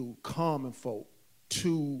can do, common folk,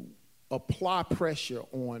 to apply pressure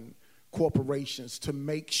on corporations to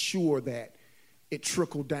make sure that it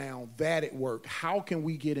trickled down, that it worked? How can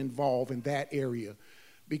we get involved in that area?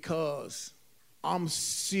 Because I'm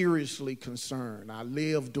seriously concerned. I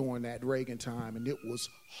lived during that Reagan time, and it was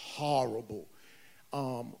horrible.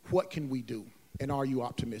 What can we do? And are you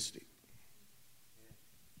optimistic?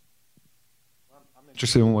 I'm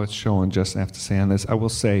interested in what Sean and Justin have to say on this. I will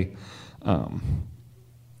say,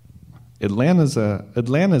 Atlanta's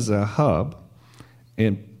a hub,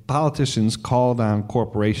 and politicians called on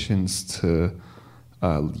corporations to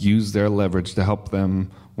use their leverage to help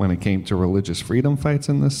them when it came to religious freedom fights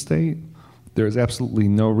in this state. There's absolutely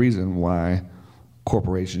no reason why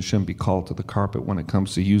corporations shouldn't be called to the carpet when it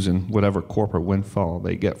comes to using whatever corporate windfall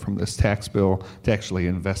they get from this tax bill to actually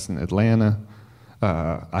invest in Atlanta.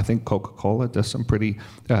 I think Coca-Cola does some pretty,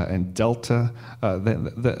 and Delta,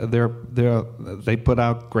 they put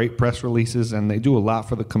out great press releases and they do a lot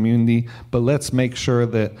for the community. But let's make sure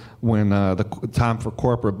that when the time for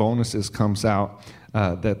corporate bonuses comes out,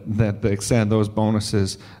 that the extent of those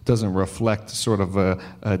bonuses doesn't reflect sort of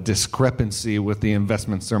a discrepancy with the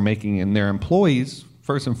investments they're making in their employees.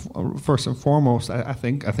 First and foremost, I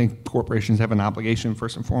think corporations have an obligation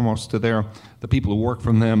first and foremost to the people who work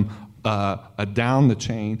from them down the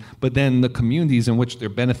chain, but then the communities in which they're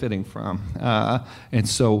benefiting from, and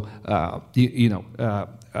so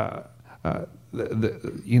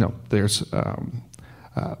there's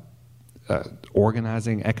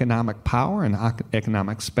organizing economic power and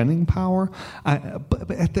economic spending power. But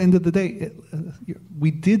at the end of the day, we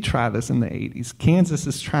did try this in the 80s. Kansas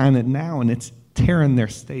is trying it now, and it's tearing their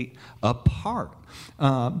state apart.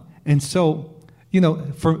 And so,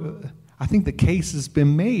 I think the case has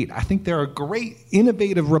been made. I think there are great,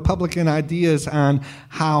 innovative Republican ideas on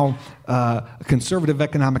how conservative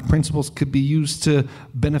economic principles could be used to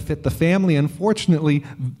benefit the family. Unfortunately,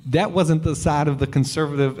 that wasn't the side of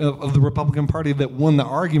the Republican Party that won the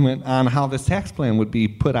argument on how this tax plan would be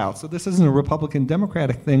put out. So this isn't a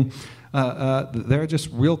Republican-Democratic thing. There are just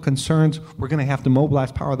real concerns. We're going to have to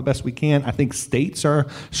mobilize power the best we can. I think states are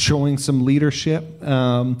showing some leadership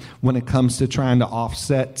when it comes to trying to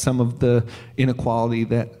offset some of the inequality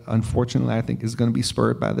that, unfortunately, I think is going to be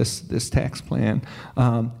spurred by this tax plan.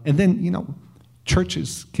 And then,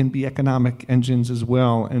 churches can be economic engines as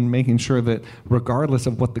well, and making sure that regardless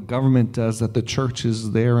of what the government does, that the church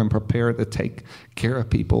is there and prepared to take care of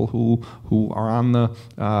people who are on the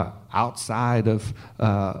outside of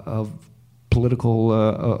political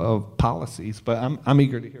of policies. But I'm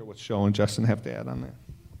eager to hear what Joe and Justin have to add on that.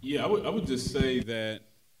 Yeah, I would just say that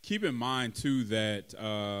keep in mind too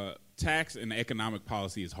that tax and economic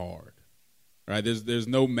policy is hard. Right? There's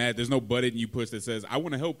no button you push that says, I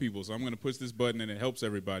want to help people, so I'm going to push this button and it helps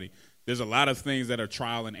everybody. There's a lot of things that are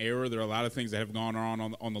trial and error. There are a lot of things that have gone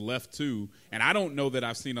on the left too. And I don't know that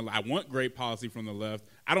I've seen I want great policy from the left.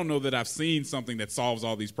 I don't know that I've seen something that solves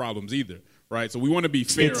all these problems either. Right? So we want to be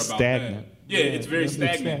fair about stagnant. that. Yeah, it's very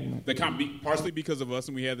stagnant. Partially because of us,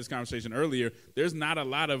 and we had this conversation earlier, there's not a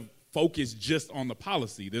lot of focus just on the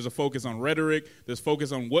policy. There's a focus on rhetoric. There's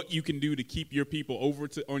focus on what you can do to keep your people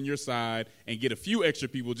on your side and get a few extra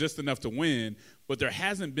people just enough to win. But there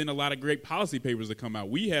hasn't been a lot of great policy papers that come out.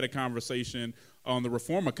 We had a conversation on the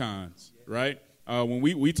Reformicons, right? When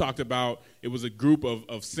we talked about, it was a group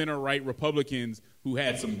of center-right Republicans who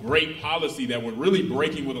had some great policy that were really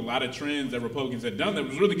breaking with a lot of trends that Republicans had done that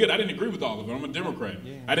was really good. I didn't agree with all of it. I'm a Democrat.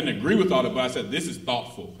 Yeah. I didn't agree with all of it, but I said, this is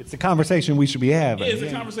thoughtful. It's a conversation we should be having. Yeah, it's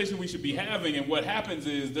a conversation we should be having, and what happens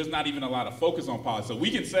is there's not even a lot of focus on policy. So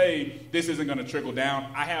we can say this isn't going to trickle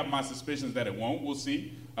down. I have my suspicions that it won't. We'll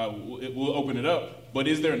see. We'll open it up. But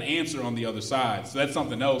is there an answer on the other side? So that's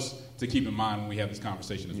something else to keep in mind when we have this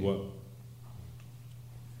conversation as well.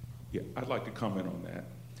 Yeah, I'd like to comment on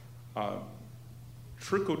that.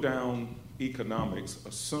 Trickle-down economics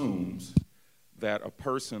assumes that a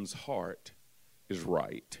person's heart is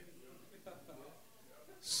right.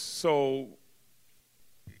 So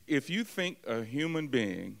if you think a human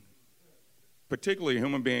being, particularly a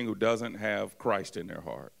human being who doesn't have Christ in their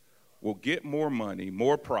heart, will get more money,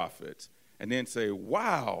 more profits, and then say,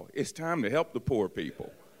 wow, it's time to help the poor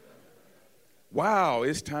people. Wow,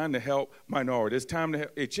 it's time to help minorities. It's time to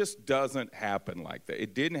help. It just doesn't happen like that.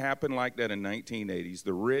 It didn't happen like that in the 1980s.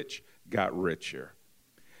 The rich got richer,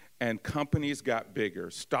 and companies got bigger.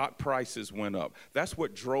 Stock prices went up. That's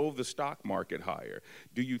what drove the stock market higher.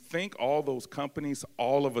 Do you think all those companies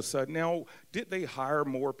all of a sudden, now, did they hire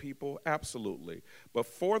more people? Absolutely. But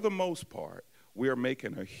for the most part, we are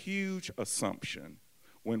making a huge assumption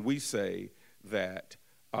when we say that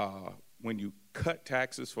when you cut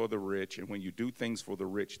taxes for the rich and when you do things for the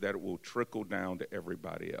rich, that it will trickle down to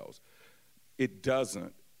everybody else. It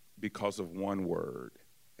doesn't, because of one word,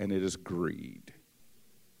 and it is greed.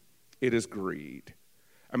 It is greed.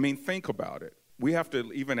 I mean, think about it. We have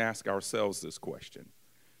to even ask ourselves this question.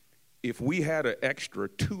 If we had an extra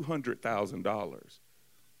 $200,000,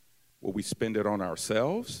 will we spend it on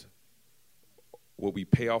ourselves? Will we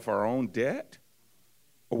pay off our own debt?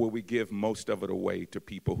 Or will we give most of it away to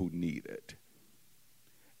people who need it?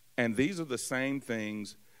 And these are the same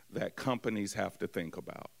things that companies have to think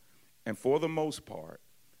about. And for the most part,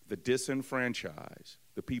 the disenfranchised,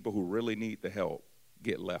 the people who really need the help,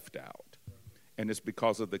 get left out. And it's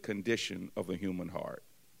because of the condition of the human heart.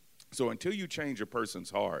 So until you change a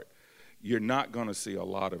person's heart, you're not going to see a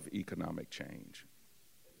lot of economic change.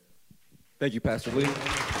 Thank you, Pastor Lee.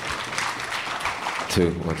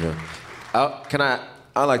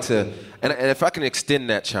 I like to, and if I can extend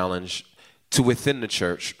that challenge to within the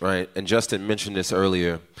church, right? And Justin mentioned this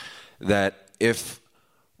earlier, that if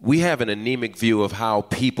we have an anemic view of how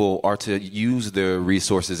people are to use their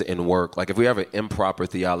resources in work, like if we have an improper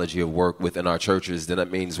theology of work within our churches, then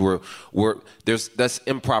that means that's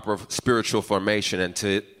improper spiritual formation. And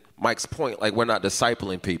to Mike's point, like we're not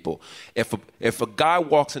discipling people. If a guy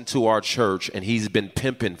walks into our church and he's been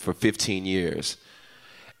pimping for 15 years,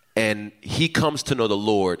 and he comes to know the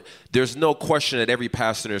Lord, there's no question that every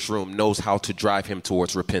pastor in this room knows how to drive him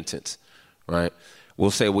towards repentance, right?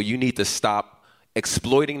 We'll say, well, you need to stop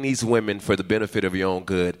exploiting these women for the benefit of your own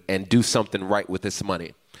good and do something right with this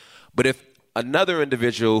money. But if another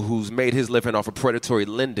individual who's made his living off of predatory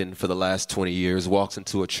lending for the last 20 years walks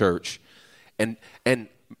into a church, and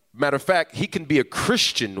matter of fact, he can be a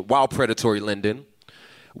Christian while predatory lending,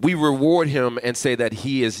 we reward him and say that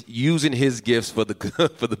he is using his gifts for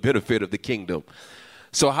the benefit of the kingdom.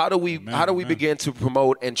 So how do we begin to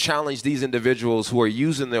promote and challenge these individuals who are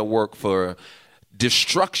using their work for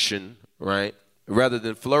destruction, right, rather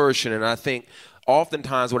than flourishing? And I think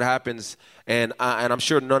oftentimes what happens, and I'm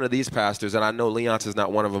sure none of these pastors, and I know Leonce is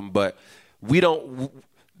not one of them, but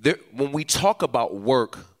when we talk about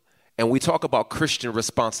work and we talk about Christian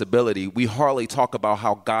responsibility, we hardly talk about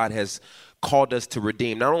how God has called us to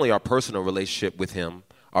redeem not only our personal relationship with him,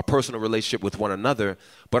 our personal relationship with one another,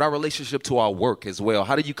 but our relationship to our work as well.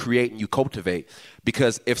 How do you create and you cultivate?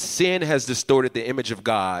 Because if sin has distorted the image of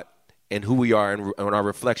God and who we are and our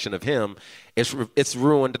reflection of him, it's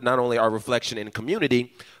ruined not only our reflection in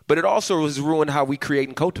community, but it also has ruined how we create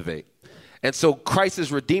and cultivate. And so Christ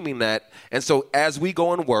is redeeming that. And so as we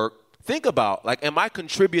go and work, think about, like, am I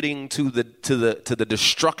contributing to the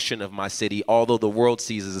destruction of my city, although the world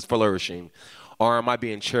sees it as flourishing? or am I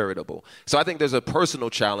being charitable? So I think there's a personal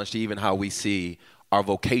challenge to even how we see our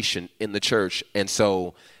vocation in the church. And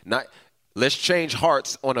so let's change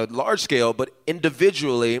hearts on a large scale, but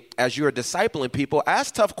individually, as you're discipling people,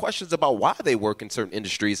 ask tough questions about why they work in certain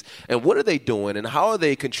industries and what are they doing and how are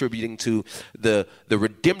they contributing to the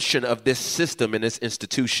redemption of this system and this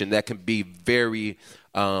institution that can be very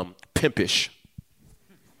pimpish.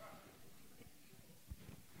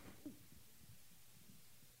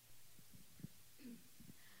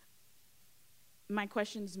 My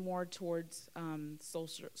question is more towards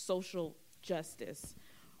social justice.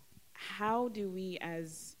 How do we,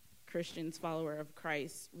 as Christians, follower of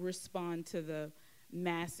Christ, respond to the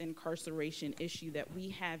mass incarceration issue that we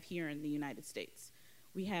have here in the United States?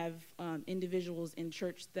 We have individuals in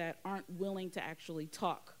church that aren't willing to actually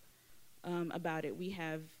talk about it. We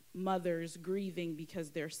have mothers grieving because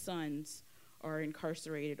their sons are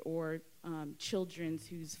incarcerated, or children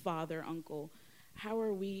whose father, uncle. How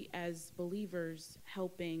are we as believers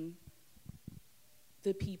helping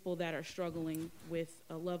the people that are struggling with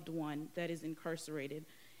a loved one that is incarcerated,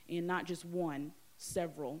 and not just one,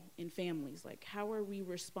 several in families? Like, how are we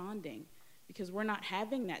responding? Because we're not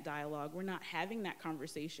having that dialogue, we're not having that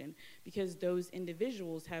conversation, because those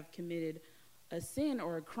individuals have committed a sin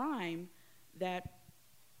or a crime that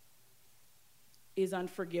is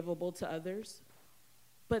unforgivable to others,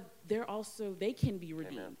 but they can be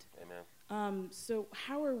redeemed. Amen. So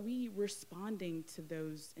how are we responding to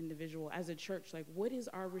those individuals as a church? Like, what is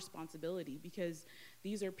our responsibility? Because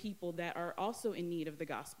these are people that are also in need of the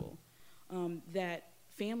gospel, that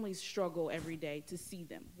families struggle every day to see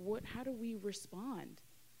them. How do we respond?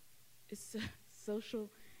 It's social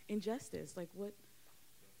injustice. Like, what?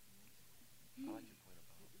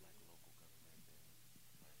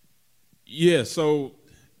 Yeah, so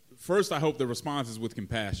first I hope the response is with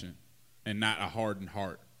compassion and not a hardened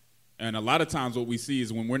heart. And a lot of times what we see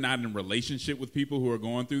is when we're not in relationship with people who are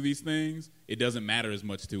going through these things, it doesn't matter as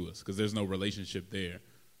much to us because there's no relationship there.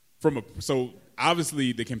 So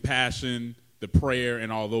obviously the compassion, the prayer,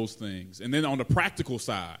 and all those things. And then on the practical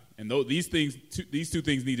side, and these two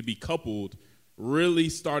things need to be coupled, really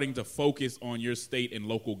starting to focus on your state and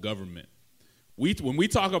local government. When we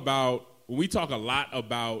talk a lot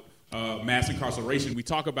about mass incarceration, we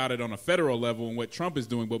talk about it on a federal level and what Trump is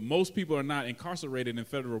doing, but most people are not incarcerated in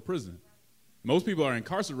federal prison. Most people are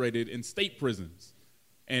incarcerated in state prisons.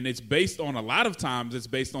 And it's based on, a lot of times, it's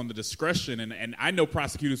based on the discretion, and I know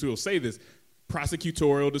prosecutors who will say this,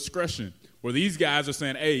 prosecutorial discretion, where these guys are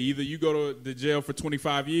saying, hey, either you go to the jail for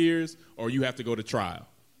 25 years or you have to go to trial.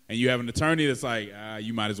 And you have an attorney that's like,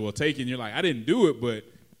 you might as well take it. And you're like, I didn't do it, but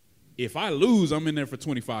if I lose, I'm in there for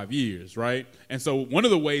 25 years, right? And so one of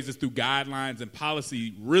the ways is through guidelines and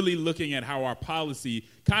policy, really looking at how our policy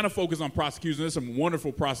kind of focus on prosecutors. And there's some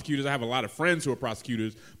wonderful prosecutors. I have a lot of friends who are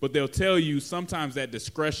prosecutors, but they'll tell you sometimes that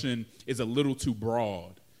discretion is a little too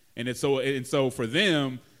broad. And so for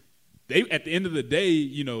them, at the end of the day,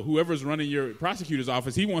 whoever's running your prosecutor's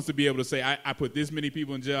office, he wants to be able to say, I put this many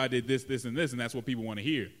people in jail, I did this, this, and this, and that's what people want to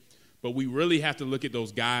hear. But we really have to look at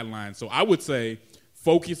those guidelines. So I would say,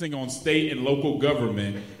 focusing on state and local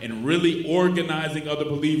government and really organizing other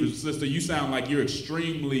believers. Sister, you sound like you're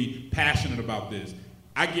extremely passionate about this.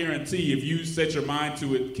 I guarantee if you set your mind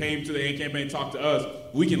to it, came to the AIM campaign, talk to us,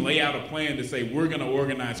 we can lay out a plan to say we're going to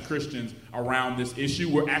organize Christians around this issue.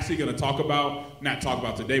 We're actually going to not talk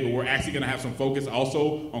about today, but we're actually going to have some focus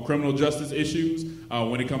also on criminal justice issues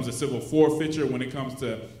when it comes to civil forfeiture, when it comes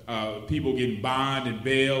to people getting bond and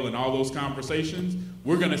bail and all those conversations.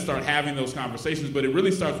 We're going to start having those conversations, but it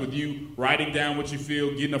really starts with you writing down what you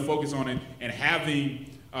feel, getting a focus on it, and having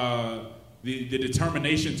the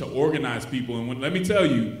determination to organize people. And let me tell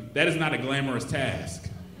you, that is not a glamorous task.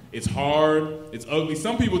 It's hard. It's ugly.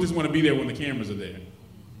 Some people just want to be there when the cameras are there.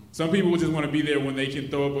 Some people just want to be there when they can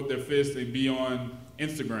throw up with their fists and be on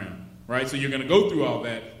Instagram, right? So you're going to go through all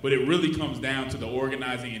that, but it really comes down to the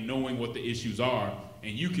organizing and knowing what the issues are,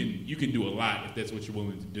 and you can do a lot if that's what you're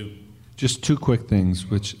willing to do. Just two quick things,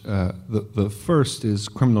 which the first is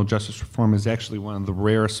criminal justice reform is actually one of the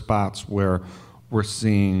rare spots where we're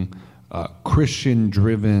seeing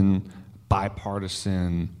Christian-driven,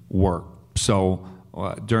 bipartisan work. So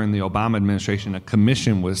during the Obama administration, a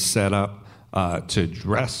commission was set up to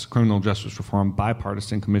address criminal justice reform,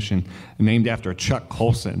 bipartisan commission named after Chuck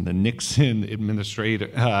Colson, the Nixon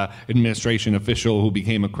administration official who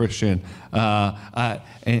became a Christian.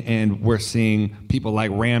 And we're seeing people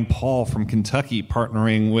like Rand Paul from Kentucky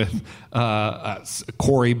partnering with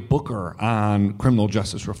Cory Booker on criminal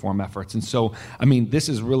justice reform efforts. And so, I mean, this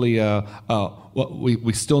is really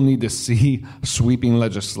we still need to see sweeping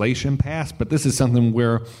legislation passed, but this is something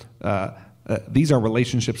where these are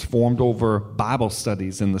relationships formed over Bible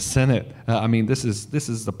studies in the Senate. This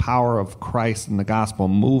is the power of Christ and the gospel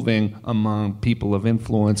moving among people of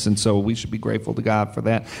influence, and so we should be grateful to God for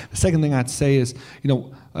that. The second thing I'd say is,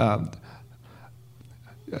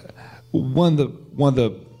 one of the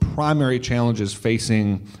primary challenges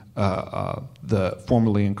facing the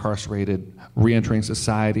formerly incarcerated reentering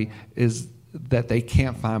society is that they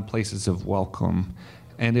can't find places of welcome.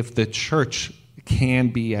 And if the church can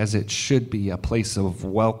be, as it should be, a place of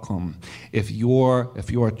welcome, if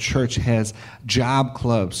your church has job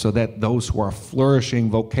clubs so that those who are flourishing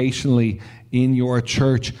vocationally in your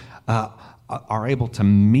church are able to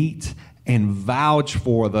meet and vouch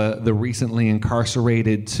for the recently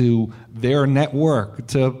incarcerated to their network,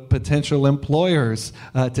 to potential employers,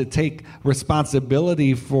 to take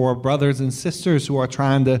responsibility for brothers and sisters who are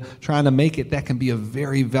trying to make it, that can be a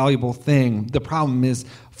very valuable thing. The problem is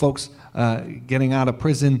folks getting out of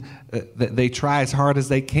prison, they try as hard as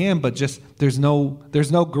they can, but just there's no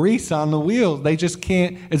grease on the wheels. They just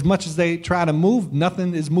can't, as much as they try to move,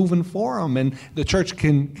 nothing is moving for them, and the church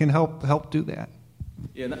can help do that.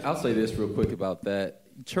 Yeah, and I'll say this real quick about that.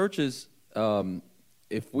 Churches,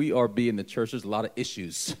 if we are being the church, there's a lot of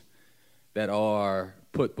issues that are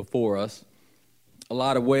put before us, a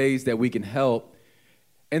lot of ways that we can help.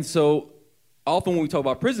 And so often when we talk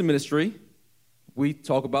about prison ministry, we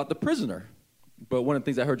talk about the prisoner. But one of the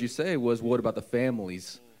things I heard you say was, what about the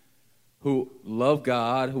families who love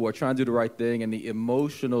God, who are trying to do the right thing, and the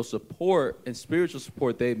emotional support and spiritual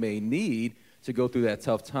support they may need to go through that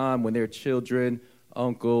tough time when their children,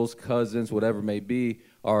 uncles, cousins, whatever it may be,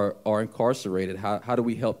 are incarcerated? How do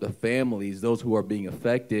we help the families, those who are being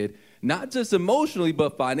affected, not just emotionally,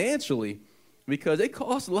 but financially, because it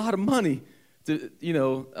costs a lot of money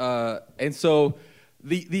and so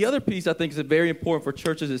the other piece I think is very important for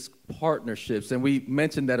churches is partnerships, and we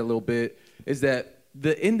mentioned that a little bit, is that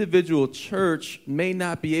the individual church may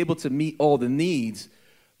not be able to meet all the needs,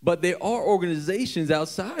 but there are organizations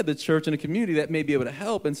outside the church and the community that may be able to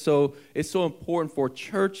help. And so it's so important for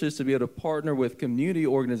churches to be able to partner with community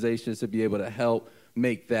organizations to be able to help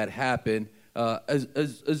make that happen,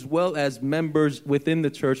 as well as members within the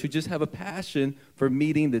church who just have a passion for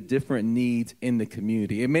meeting the different needs in the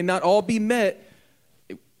community. It may not all be met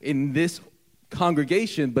in this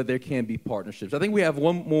congregation, but there can be partnerships. I think we have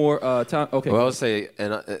one more time. Okay. Well, I'll say,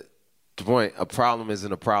 and the point, a problem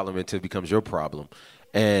isn't a problem until it becomes your problem.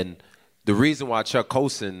 And the reason why Chuck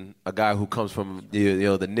Colson, a guy who comes from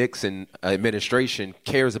the Nixon administration,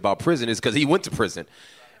 cares about prison is because he went to prison,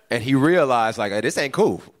 and he realized hey, this ain't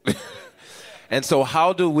cool. And so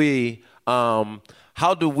how do we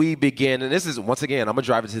begin? And this is, once again, I'm gonna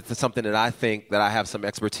drive it to something that I think that I have some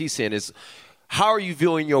expertise in, is how are you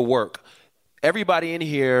viewing your work? Everybody in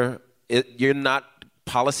here, you're not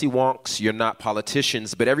policy wonks, you're not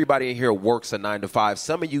politicians, but everybody in here works a 9 to 5.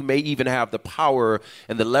 Some of you may even have the power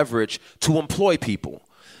and the leverage to employ people.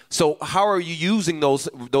 So how are you using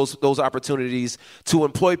those opportunities to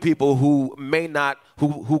employ people who may not,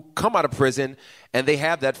 who come out of prison and they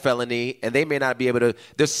have that felony and they may not be able to,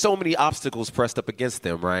 there's so many obstacles pressed up against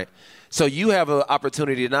them, right? So you have an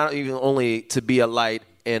opportunity not even only to be a light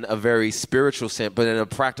in a very spiritual sense, but in a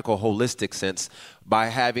practical, holistic sense, by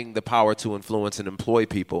having the power to influence and employ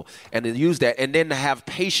people, and to use that, and then to have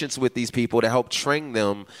patience with these people to help train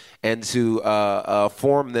them and to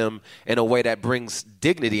form them in a way that brings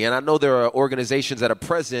dignity. And I know there are organizations that are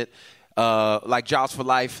present, like Jobs for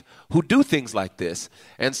Life, who do things like this.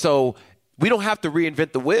 And so we don't have to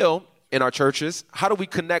reinvent the wheel in our churches. How do we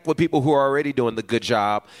connect with people who are already doing the good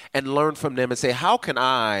job and learn from them and say, how can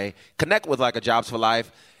I connect with like a Jobs for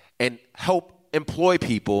Life and help employ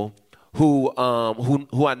people who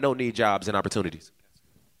I know need jobs and opportunities?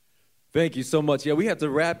 Thank you so much. Yeah, we have to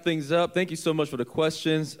wrap things up. Thank you so much for the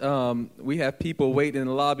questions. We have people waiting in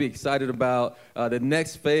the lobby excited about the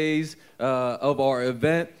next phase of our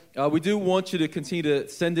event. We do want you to continue to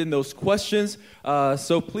send in those questions.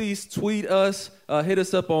 So please tweet us, hit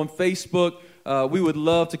us up on Facebook. We would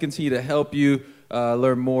love to continue to help you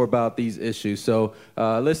learn more about these issues. So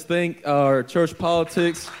let's thank our Church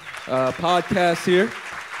Politics podcast here.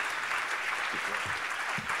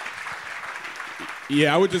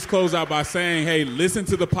 Yeah, I would just close out by saying, hey, listen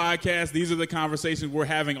to the podcast. These are the conversations we're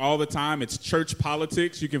having all the time. It's Church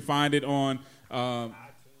Politics. You can find it on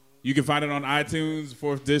iTunes,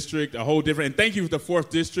 4th District, a whole different. And thank you to the 4th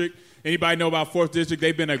District. Anybody know about 4th District?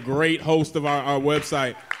 They've been a great host of our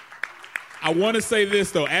website. I want to say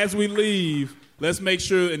this, though. As we leave, let's make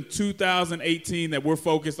sure in 2018 that we're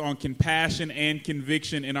focused on compassion and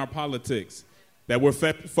conviction in our politics. that we're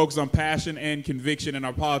focused on passion and conviction in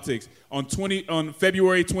our politics. On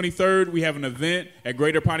February 23rd, we have an event at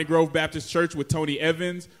Greater Piney Grove Baptist Church with Tony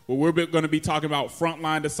Evans, where we're going to be talking about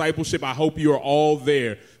frontline discipleship. I hope you are all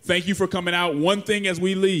there. Thank you for coming out. One thing as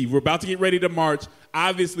we leave, we're about to get ready to march.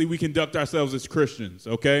 Obviously, we conduct ourselves as Christians,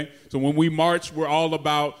 okay? So when we march, we're all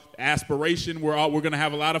about aspiration. We're going to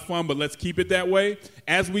have a lot of fun, but let's keep it that way.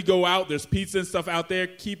 As we go out, there's pizza and stuff out there.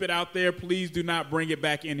 Keep it out there. Please do not bring it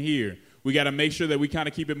back in here. We got to make sure that we kind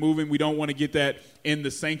of keep it moving. We don't want to get that in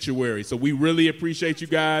the sanctuary. So we really appreciate you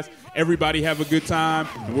guys. Everybody have a good time,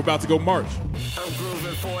 and we're about to go march. I'm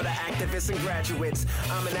grooving for the activists and graduates.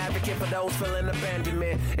 I'm an advocate for those feeling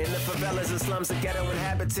abandonment. In the favelas and slums of ghetto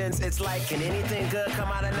inhabitants, it's like, can anything good come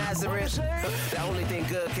out of Nazareth? The only thing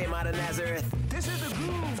good came out of Nazareth. This is the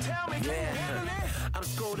groove, tell me, can you handle it? I'm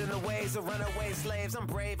schooled in the ways of runaway slaves. I'm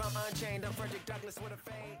brave, I'm unchained, I'm Frederick Douglass with a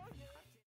fade.